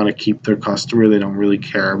don't want to keep their customer. They don't really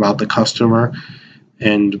care about the customer.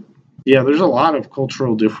 And yeah, there's a lot of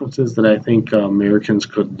cultural differences that I think Americans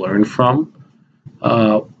could learn from.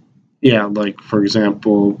 Uh, yeah, like for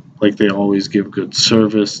example, like they always give good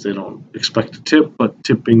service. They don't expect a tip, but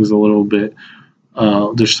tipping's a little bit.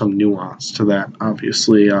 There's some nuance to that.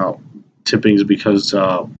 Obviously, tipping is because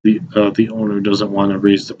the owner doesn't want to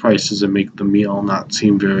raise the prices and make the meal not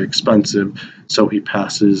seem very expensive, so he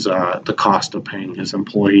passes the cost of paying his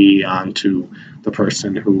employee on to the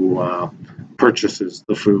person who purchases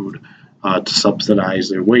the food to subsidize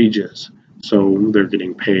their wages. So they're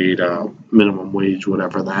getting paid minimum wage,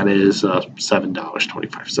 whatever that is,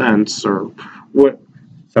 $7.25 or what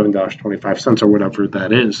 $7.25 or whatever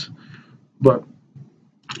that is. But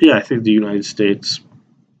yeah, I think the United States,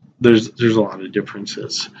 there's a lot of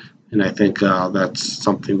differences, and I think that's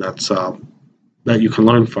something that you can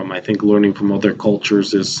learn from. I think learning from other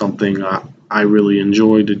cultures is something I really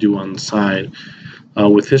enjoy to do on the side.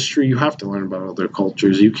 With history, you have to learn about other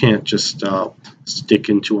cultures. You can't just stick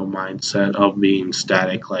into a mindset of being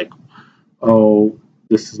static, like, oh,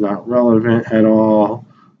 this is not relevant at all.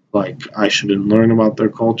 Like, I shouldn't learn about their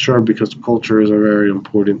culture, because culture is a very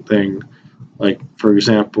important thing. Like, for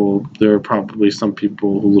example, there are probably some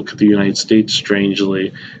people who look at the United States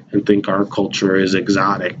strangely and think our culture is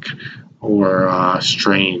exotic or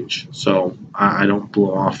strange. So I don't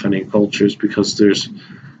blow off any cultures, because there's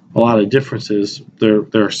a lot of differences. There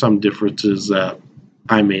are some differences that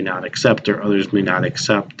I may not accept or others may not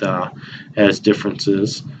accept as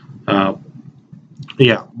differences. Uh,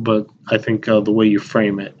 yeah, but I think the way you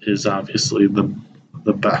frame it is obviously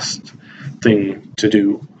the best thing to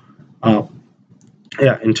do. Uh,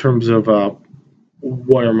 yeah, in terms of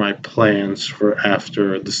what are my plans for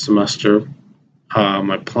after the semester,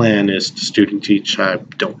 my plan is to student teach. I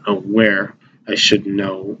don't know where. I should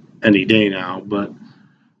know any day now, but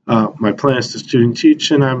my plan is to student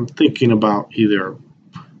teach, and I'm thinking about either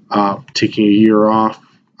taking a year off.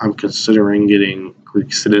 I'm considering getting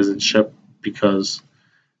Greek citizenship, because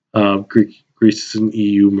Greece is an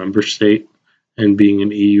EU member state, and being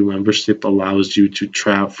an EU member state allows you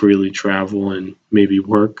to freely travel and maybe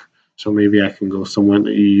work. So maybe I can go somewhere in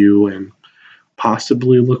the EU and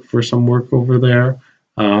possibly look for some work over there.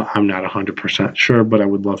 I'm not 100% sure, but I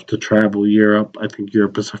would love to travel Europe. I think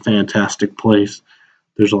Europe is a fantastic place.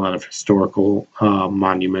 There's a lot of historical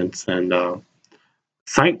monuments and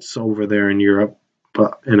sites over there in Europe.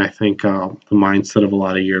 And I think the mindset of a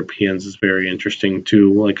lot of Europeans is very interesting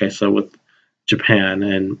too. Like I said, with Japan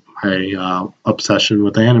and my obsession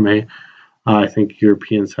with anime, I think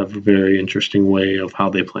Europeans have a very interesting way of how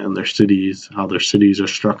they plan their cities, how their cities are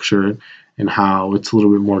structured, and how it's a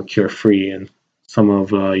little bit more carefree in some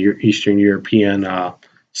of your Eastern European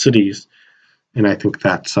cities. And I think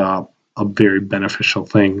that's a very beneficial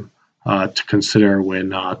thing to consider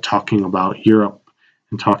when talking about Europe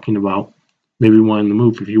and talking about maybe wanting to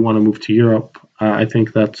move. If you want to move to Europe, I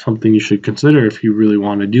think that's something you should consider if you really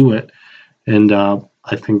want to do it. And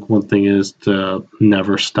I think one thing is to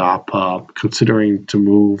never stop considering to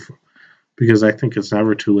move, because I think it's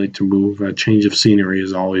never too late to move. A change of scenery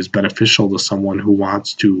is always beneficial to someone who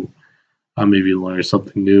wants to maybe learn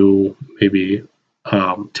something new, maybe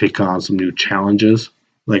take on some new challenges,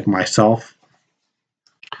 like myself.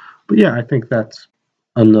 But yeah, I think that's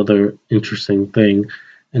another interesting thing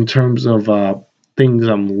in terms of things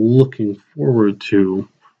I'm looking forward to.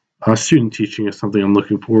 Student teaching is something I'm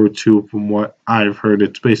looking forward to. From what I've heard,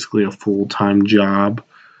 it's basically a full-time job,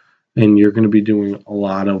 and you're going to be doing a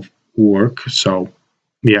lot of work. So,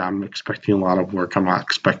 yeah, I'm expecting a lot of work. I'm not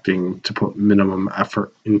expecting to put minimum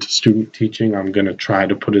effort into student teaching. I'm going to try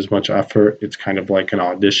to put as much effort. It's kind of like an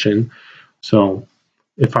audition. So,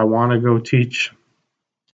 if I want to go teach,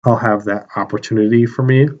 I'll have that opportunity for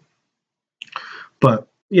me. But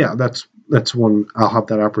yeah, that's one. I'll have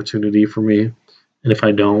that opportunity for me, and if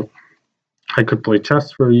I don't, I could play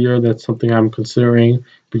chess for a year. That's something I'm considering,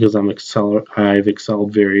 because I've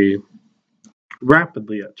excelled very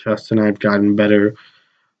rapidly at chess, and I've gotten better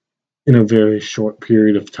in a very short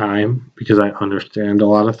period of time because I understand a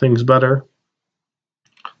lot of things better.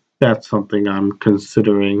 That's something I'm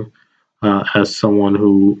considering as someone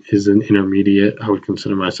who is an intermediate. I would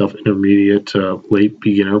consider myself intermediate to late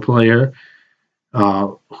beginner player,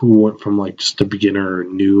 who went from like just a beginner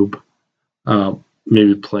noob, uh,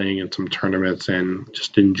 maybe playing in some tournaments and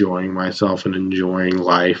just enjoying myself and enjoying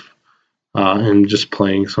life, and just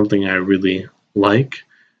playing something I really like.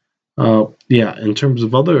 Yeah, in terms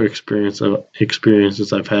of other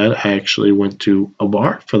experiences I've had, I actually went to a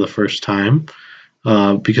bar for the first time.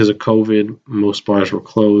 Because of COVID, most bars were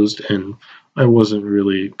closed, and I wasn't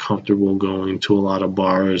really comfortable going to a lot of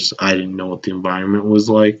bars. I didn't know what the environment was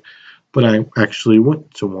like, but I actually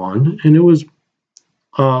went to one, and it was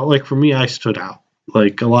like, for me, I stood out.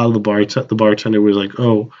 Like, a lot of the bartender was like,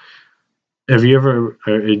 "Oh, have you ever?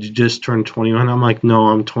 Did you just turned 21?" I'm like, "No,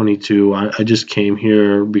 I'm 22. I just came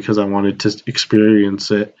here because I wanted to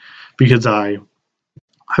experience it, because I've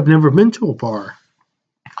never been to a bar.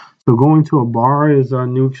 So going to a bar is a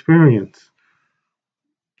new experience."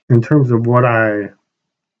 In terms of what I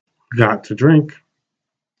got to drink,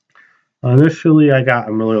 initially I got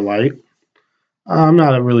a Miller Lite. I'm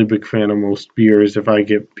not a really big fan of most beers. If I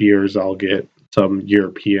get beers, I'll get some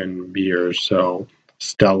European beers. So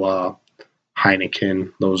Stella,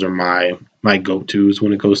 Heineken, those are my go-tos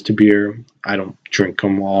when it goes to beer. I don't drink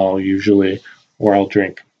them all usually, or I'll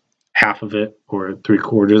drink half of it or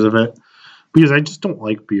three-quarters of it, because I just don't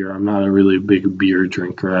like beer. I'm not a really big beer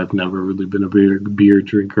drinker. I've never really been a big beer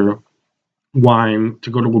drinker. Wine, to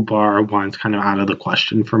go to a bar, wine's kind of out of the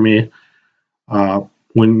question for me.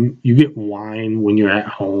 When you get wine when you're at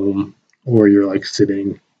home or you're like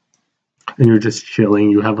sitting and you're just chilling,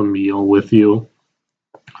 you have a meal with you.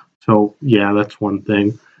 So yeah, that's one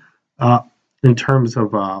thing. Uh, in terms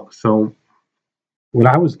of so what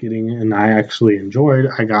I was getting and I actually enjoyed,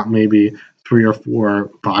 I got maybe 3 or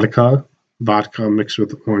 4 vodka mixed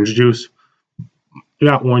with orange juice. I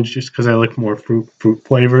got orange juice because I like more fruit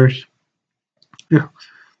flavors. Yeah,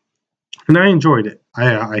 and I enjoyed it.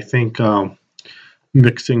 I think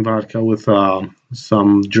mixing vodka with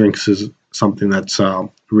some drinks is something that's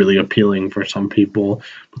really appealing for some people.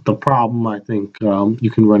 But the problem I think you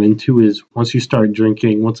can run into is once you start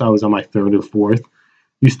drinking. Once I was on my third or fourth,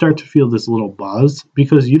 you start to feel this little buzz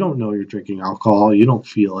because you don't know you're drinking alcohol. You don't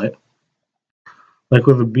feel it. Like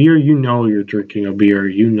with a beer, you know you're drinking a beer.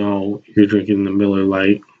 You know you're drinking the Miller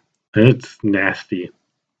Lite. And it's nasty.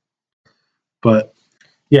 But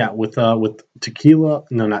yeah, with tequila,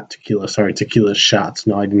 no, not tequila, sorry, tequila shots.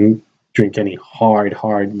 No, I didn't drink any hard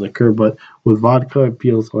liquor, but with vodka, it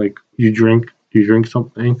feels like you drink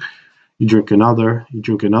something, you drink another, you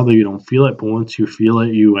don't feel it, but once you feel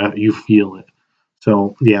it, you feel it.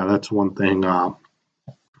 So yeah, that's one thing.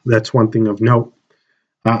 That's one thing of note.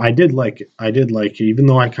 I did like it. I did like it, even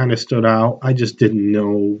though I kind of stood out. I just didn't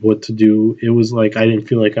know what to do. It was like I didn't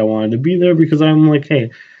feel like I wanted to be there because I'm like,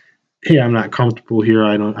 hey, I'm not comfortable here.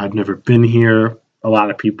 I've never been here. A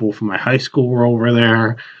lot of people from my high school were over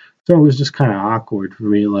there. So it was just kind of awkward for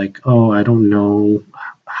me. Like, oh, I don't know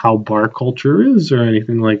how bar culture is or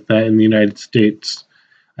anything like that in the United States.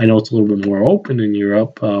 I know it's a little bit more open in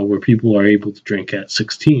Europe where people are able to drink at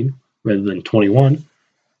 16 rather than 21.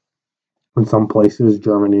 In some places,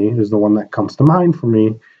 Germany is the one that comes to mind for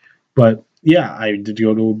me. But yeah, I did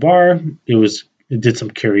go to a bar. It did some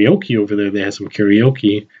karaoke over there. They had some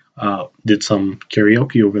karaoke. Did some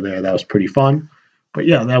karaoke over there. That was pretty fun. But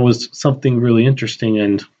yeah, that was something really interesting.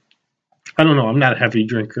 And I don't know. I'm not a heavy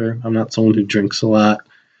drinker. I'm not someone who drinks a lot.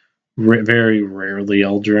 Very rarely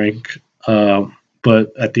I'll drink.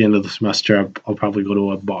 But at the end of the semester, I'll probably go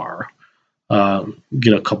to a bar,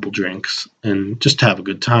 get a couple drinks, and just have a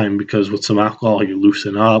good time. Because with some alcohol, you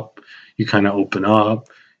loosen up, you kind of open up,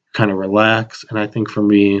 kind of relax. And I think for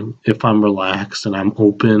me, if I'm relaxed and I'm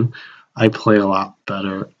open, I play a lot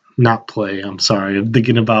better. Not play, I'm sorry. I'm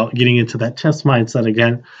thinking about getting into that chess mindset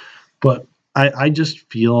again. But I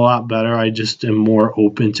just feel a lot better. I just am more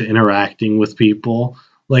open to interacting with people.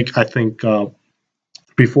 Like, I think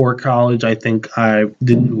before college, I think I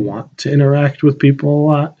didn't want to interact with people a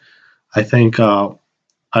lot. I think I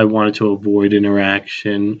wanted to avoid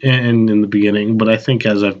interaction and in the beginning, but I think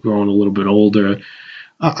as I've grown a little bit older,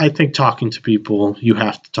 I think talking to people, you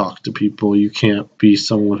have to talk to people. You can't be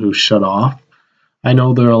someone who's shut off. I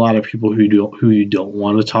know there are a lot of people who you don't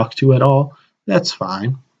want to talk to at all. That's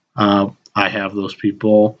fine. I have those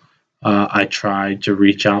people. I try to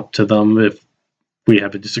reach out to them if we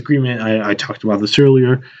have a disagreement. I talked about this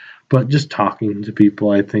earlier, but just talking to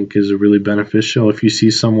people, I think, is really beneficial. If you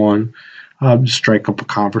see someone, just strike up a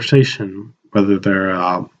conversation, whether they're,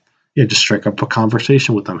 yeah, just strike up a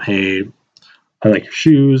conversation with them. Hey, I like your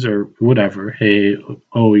shoes or whatever. Hey,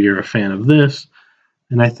 oh, you're a fan of this.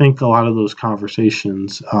 And I think a lot of those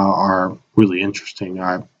conversations are really interesting.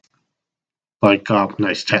 I like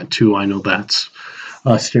nice tattoo. I know that's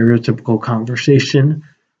a stereotypical conversation,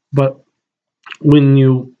 but when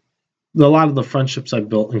you a lot of the friendships I've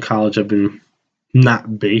built in college have been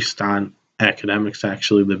not based on academics.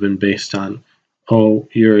 Actually, they've been based on, oh,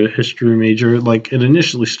 you're a history major. Like it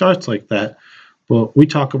initially starts like that, but we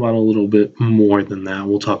talk about a little bit more than that.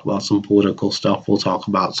 We'll talk about some political stuff. We'll talk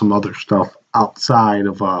about some other stuff outside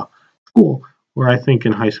of school. Where I think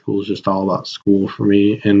in high school is just all about school for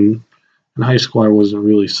me. And in high school, I wasn't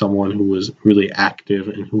really someone who was really active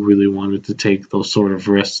and who really wanted to take those sort of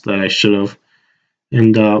risks that I should have.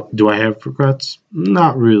 And do I have regrets?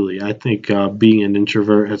 Not really. I think being an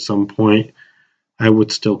introvert at some point, I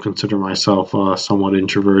would still consider myself somewhat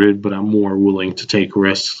introverted, but I'm more willing to take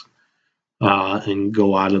risks and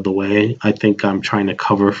go out of the way. I think I'm trying to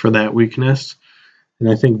cover for that weakness. And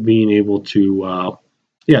I think being able to,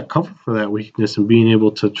 yeah, cover for that weakness and being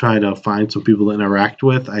able to try to find some people to interact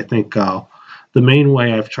with, I think the main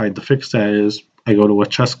way I've tried to fix that is I go to a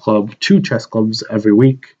chess club, 2 chess clubs every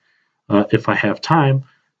week if I have time.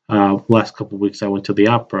 Last couple of weeks I went to the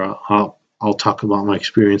opera. I'll talk about my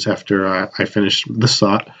experience after I finish this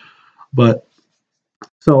thought. But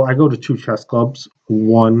so I go to 2 chess clubs,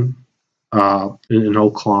 one in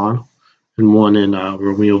Oak Lawn and one in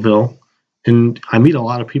Romeoville, and I meet a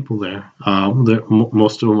lot of people there.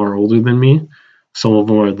 Most of them are older than me. Some of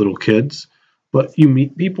them are little kids. but you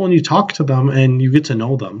meet people and you talk to them and you get to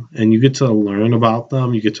know them and you get to learn about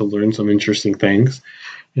them. You get to learn some interesting things.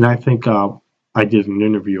 And I think I did an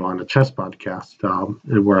interview on a chess podcast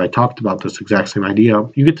where I talked about this exact same idea.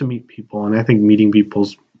 You get to meet people, and I think meeting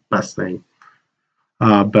people's best thing.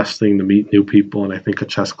 Best thing to meet new people, and I think a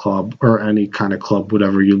chess club or any kind of club,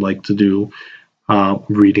 whatever you like to do,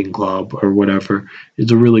 reading club or whatever,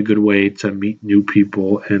 is a really good way to meet new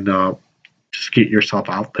people and just get yourself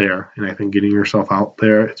out there. And I think getting yourself out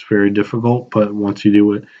there, it's very difficult, but once you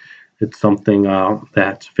do it, it's something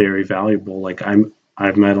that's very valuable.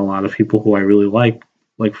 I've met a lot of people who I really like.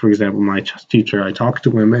 Like, for example, my chess teacher, I talked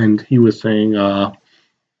to him and he was saying,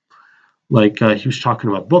 he was talking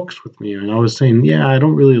about books with me, and I was saying, yeah, I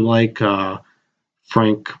don't really like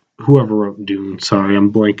Frank, whoever wrote Dune. Sorry,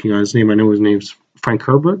 I'm blanking on his name. I know his name's Frank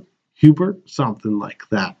Hubert, something like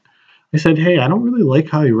that. I said, hey, I don't really like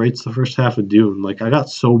how he writes the first half of Dune. Like, I got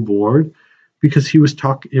so bored because he was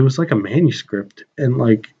talking, it was like a manuscript.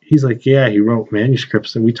 And he's like, yeah, he wrote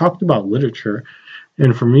manuscripts. And we talked about literature.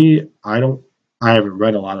 And for me, I haven't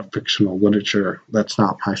read a lot of fictional literature. That's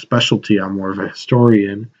not my specialty. I'm more of a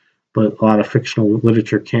historian. But a lot of fictional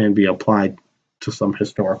literature can be applied to some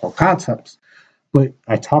historical concepts. But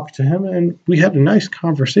I talked to him and we had a nice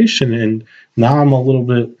conversation. And now I'm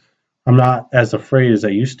not as afraid as I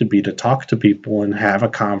used to be to talk to people and have a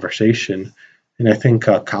conversation. And I think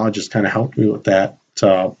college has kind of helped me with that,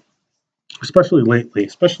 especially lately.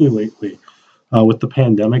 With the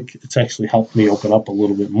pandemic, it's actually helped me open up a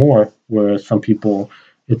little bit more, whereas some people,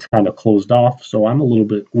 it's kind of closed off. So I'm a little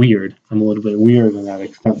bit weird. I'm a little bit weird in that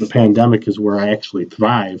extent. The pandemic is where I actually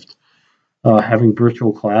thrived, having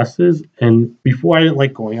virtual classes. And before, I didn't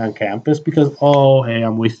like going on campus because, oh, hey,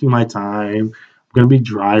 I'm wasting my time. I'm going to be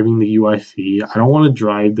driving to UIC. I don't want to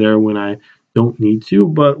drive there when I don't need to.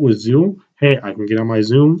 But with Zoom, hey, I can get on my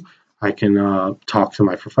Zoom. I can talk to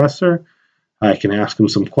my professor. I can ask him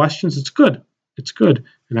some questions. It's good.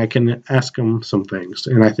 And I can ask him some things.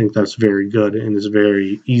 And I think that's very good and is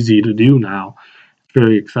very easy to do now. It's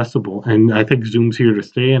very accessible. And I think Zoom's here to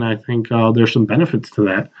stay. And I think there's some benefits to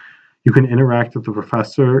that. You can interact with the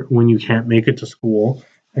professor when you can't make it to school.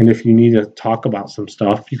 And if you need to talk about some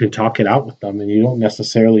stuff, you can talk it out with them. And you don't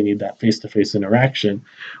necessarily need that face-to-face interaction.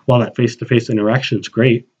 While that face-to-face interaction is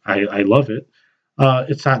great, I love it.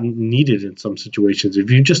 It's not needed in some situations. If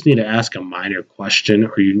you just need to ask a minor question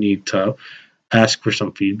or you need to ask for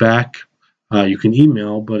some feedback, you can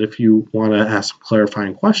email. But if you want to ask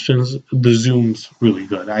clarifying questions, the Zoom's really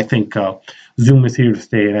good. I think Zoom is here to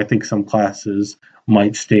stay, and I think some classes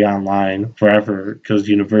might stay online forever because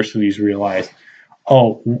universities realize,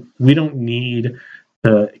 oh, we don't need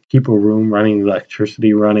to keep a room running,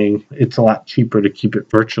 electricity running. It's a lot cheaper to keep it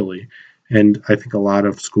virtually. And I think a lot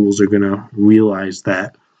of schools are going to realize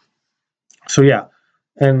that. So, yeah.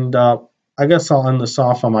 And I guess I'll end this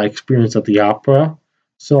off on my experience at the opera.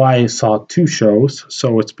 So I saw 2 shows.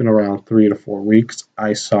 So it's been around 3 to 4 weeks.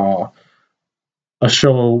 I saw a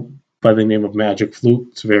show by the name of Magic Flute.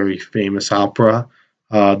 It's a very famous opera.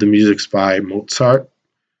 The music's by Mozart.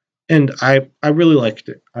 And I really liked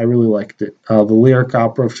it. The Lyric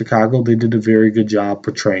Opera of Chicago, they did a very good job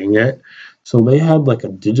portraying it. So they had like a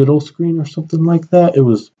digital screen or something like that. It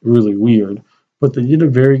was really weird. But they did a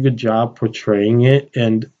very good job portraying it.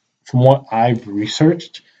 And from what I've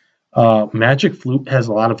researched, Magic Flute has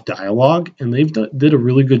a lot of dialogue. And did a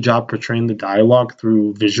really good job portraying the dialogue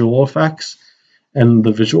through visual effects. And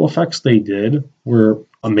the visual effects they did were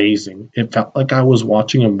amazing. It felt like I was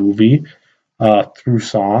watching a movie through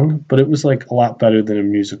song, but it was like a lot better than a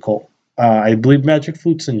musical. I believe Magic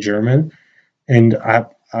Flute's in German, and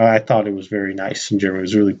I thought it was very nice in German. It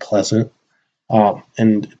was really pleasant,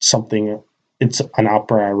 and it's an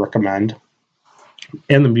opera I recommend.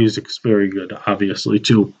 And the music's very good, obviously,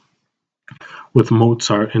 too, with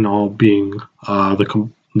Mozart and all being the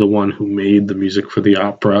one who made the music for the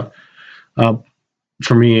opera.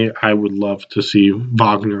 For me, I would love to see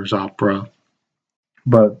Wagner's opera,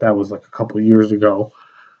 but that was like a couple of years ago.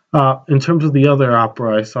 In terms of the other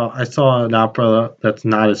opera I saw an opera that's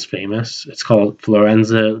not as famous. It's called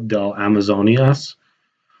Florenza del Amazonias.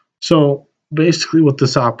 So basically, what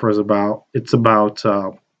this opera is about, it's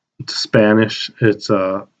Spanish. It's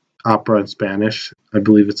a opera in Spanish. I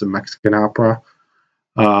believe it's a Mexican opera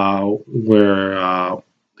where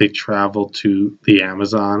they travel to the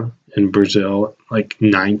Amazon in Brazil, like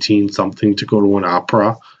 19 something, to go to an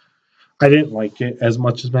opera. I didn't like it as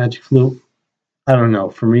much as Magic Flute. I don't know.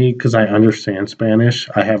 For me, because I understand Spanish,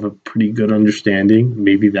 I have a pretty good understanding.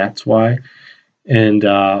 Maybe that's why. And,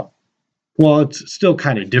 well, it's still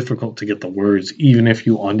kind of difficult to get the words, even if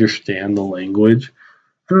you understand the language.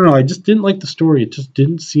 don't know. I just didn't like the story. It just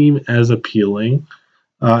didn't seem as appealing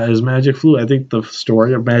as Magic Flute. I think the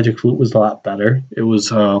story of Magic Flute was a lot better. It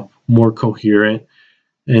was more coherent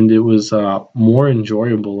and it was more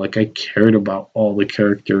enjoyable. Like I cared about all the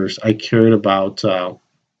characters. I cared about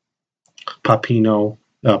Papino.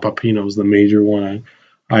 Papino was the major one.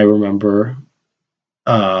 I remember,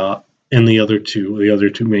 and the other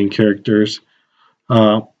two main characters.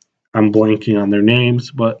 Uh, I'm blanking on their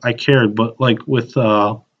names, but I cared. But like with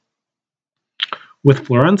Florenza,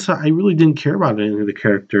 I really didn't care about any of the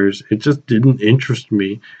characters. It just didn't interest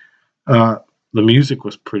me. Uh, the music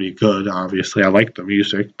was pretty good, obviously. I liked the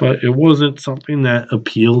music, but it wasn't something that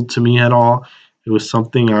appealed to me at all. It was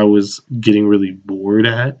something I was getting really bored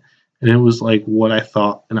at. And it was like what I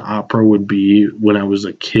thought an opera would be when I was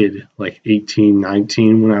a kid, like 18,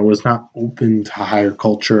 19, when I was not open to higher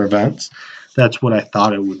culture events. That's what I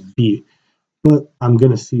thought it would be. But I'm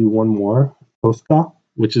going to see one more, Tosca,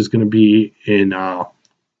 which is going to be in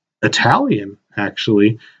Italian,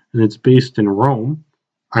 actually, and it's based in Rome.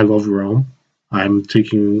 I love Rome. I'm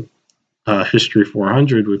taking History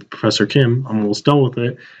 400 with Professor Kim. I'm almost done with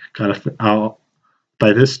it.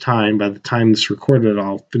 By the time this recorded,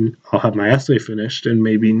 I'll have my essay finished, and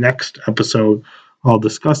maybe next episode I'll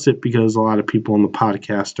discuss it because a lot of people on the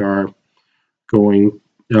podcast are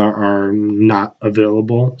not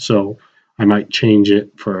available. So I might change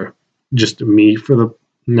it for just me for the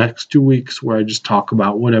next 2 weeks, where I just talk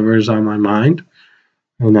about whatever is on my mind,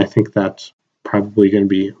 and I think that's probably going to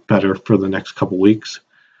be better for the next couple weeks.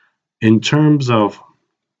 In terms of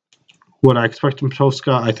what I expect from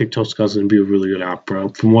Tosca, I think Tosca is going to be a really good opera.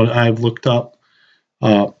 From what I've looked up,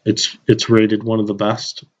 it's rated one of the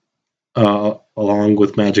best, along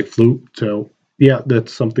with Magic Flute. So yeah,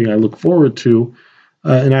 that's something I look forward to.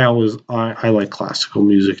 And I like classical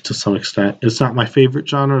music to some extent. It's not my favorite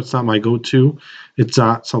genre. It's not my go-to. It's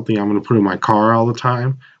not something I'm going to put in my car all the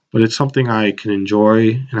time. But it's something I can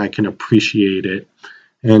enjoy and I can appreciate it.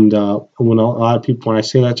 And when I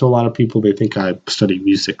say that to a lot of people, they think I study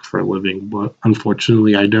music for a living, but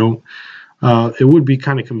unfortunately, I don't. It would be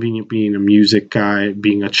kind of convenient being a music guy,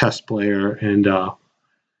 being a chess player, and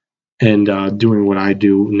doing what I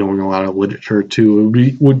do, knowing a lot of literature too.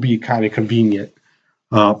 It would be kind of convenient.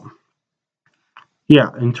 Uh, yeah,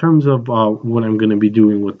 in terms of what I'm going to be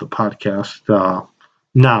doing with the podcast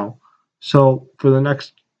now, so for the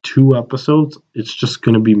next 2 episodes, it's just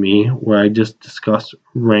going to be me where I just discuss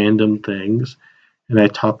random things and I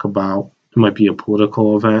talk about it might be a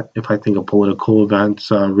political event if I think a political event's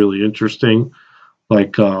really interesting.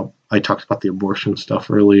 Like I talked about the abortion stuff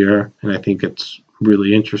earlier, and I think it's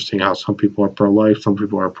really interesting how some people are pro-life, some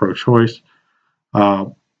people are pro-choice. Uh,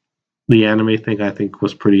 the anime thing I think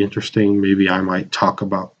was pretty interesting. Maybe I might talk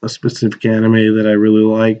about a specific anime that I really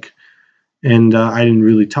like. And I didn't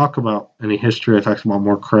really talk about any history. I talked about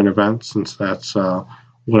more current events since that's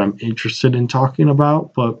what I'm interested in talking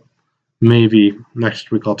about. But maybe next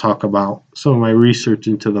week I'll talk about some of my research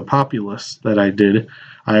into the populace that I did.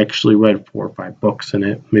 I actually read 4 or 5 books in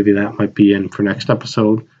it. Maybe that might be in for next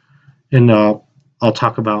episode. And I'll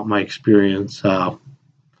talk about my experience,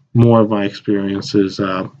 more of my experiences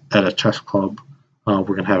at a chess club. We're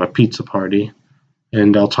going to have a pizza party.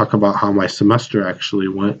 And I'll talk about how my semester actually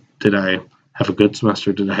went. Did I have a good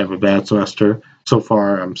semester? Did I have a bad semester? So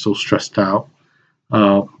far, I'm so stressed out.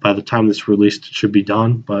 By the time this released, it should be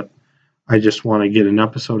done. But I just want to get an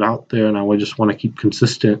episode out there, and I just want to keep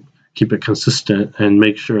it consistent, and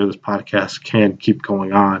make sure this podcast can keep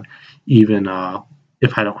going on, even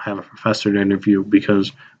if I don't have a professor to interview,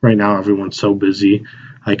 because right now everyone's so busy.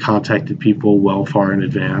 I contacted people well far in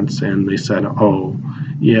advance, and they said, "Oh,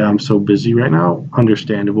 yeah, I'm so busy right now."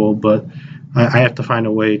 Understandable, but I have to find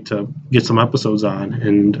a way to get some episodes on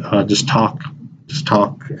and just talk,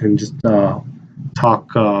 and just talk.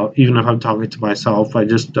 Even if I'm talking to myself, I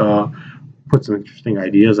just put some interesting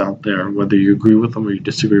ideas out there. Whether you agree with them or you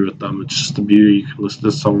disagree with them, it's just the beauty. You can listen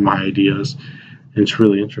to some of my ideas, and it's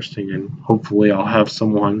really interesting. And hopefully, I'll have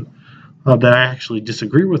someone that I actually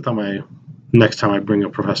disagree with on next time I bring a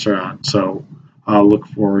professor on. So I'll look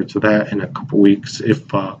forward to that in a couple weeks.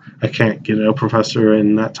 If I can't get a professor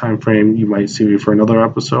in that time frame, you might see me for another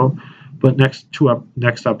episode. But next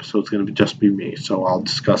episode is going to just be me. So I'll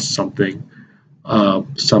discuss something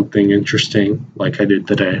interesting like I did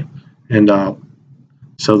today. And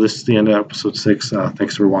so this is the end of episode 6.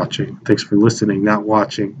 Thanks for watching. Thanks for listening, not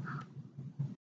watching.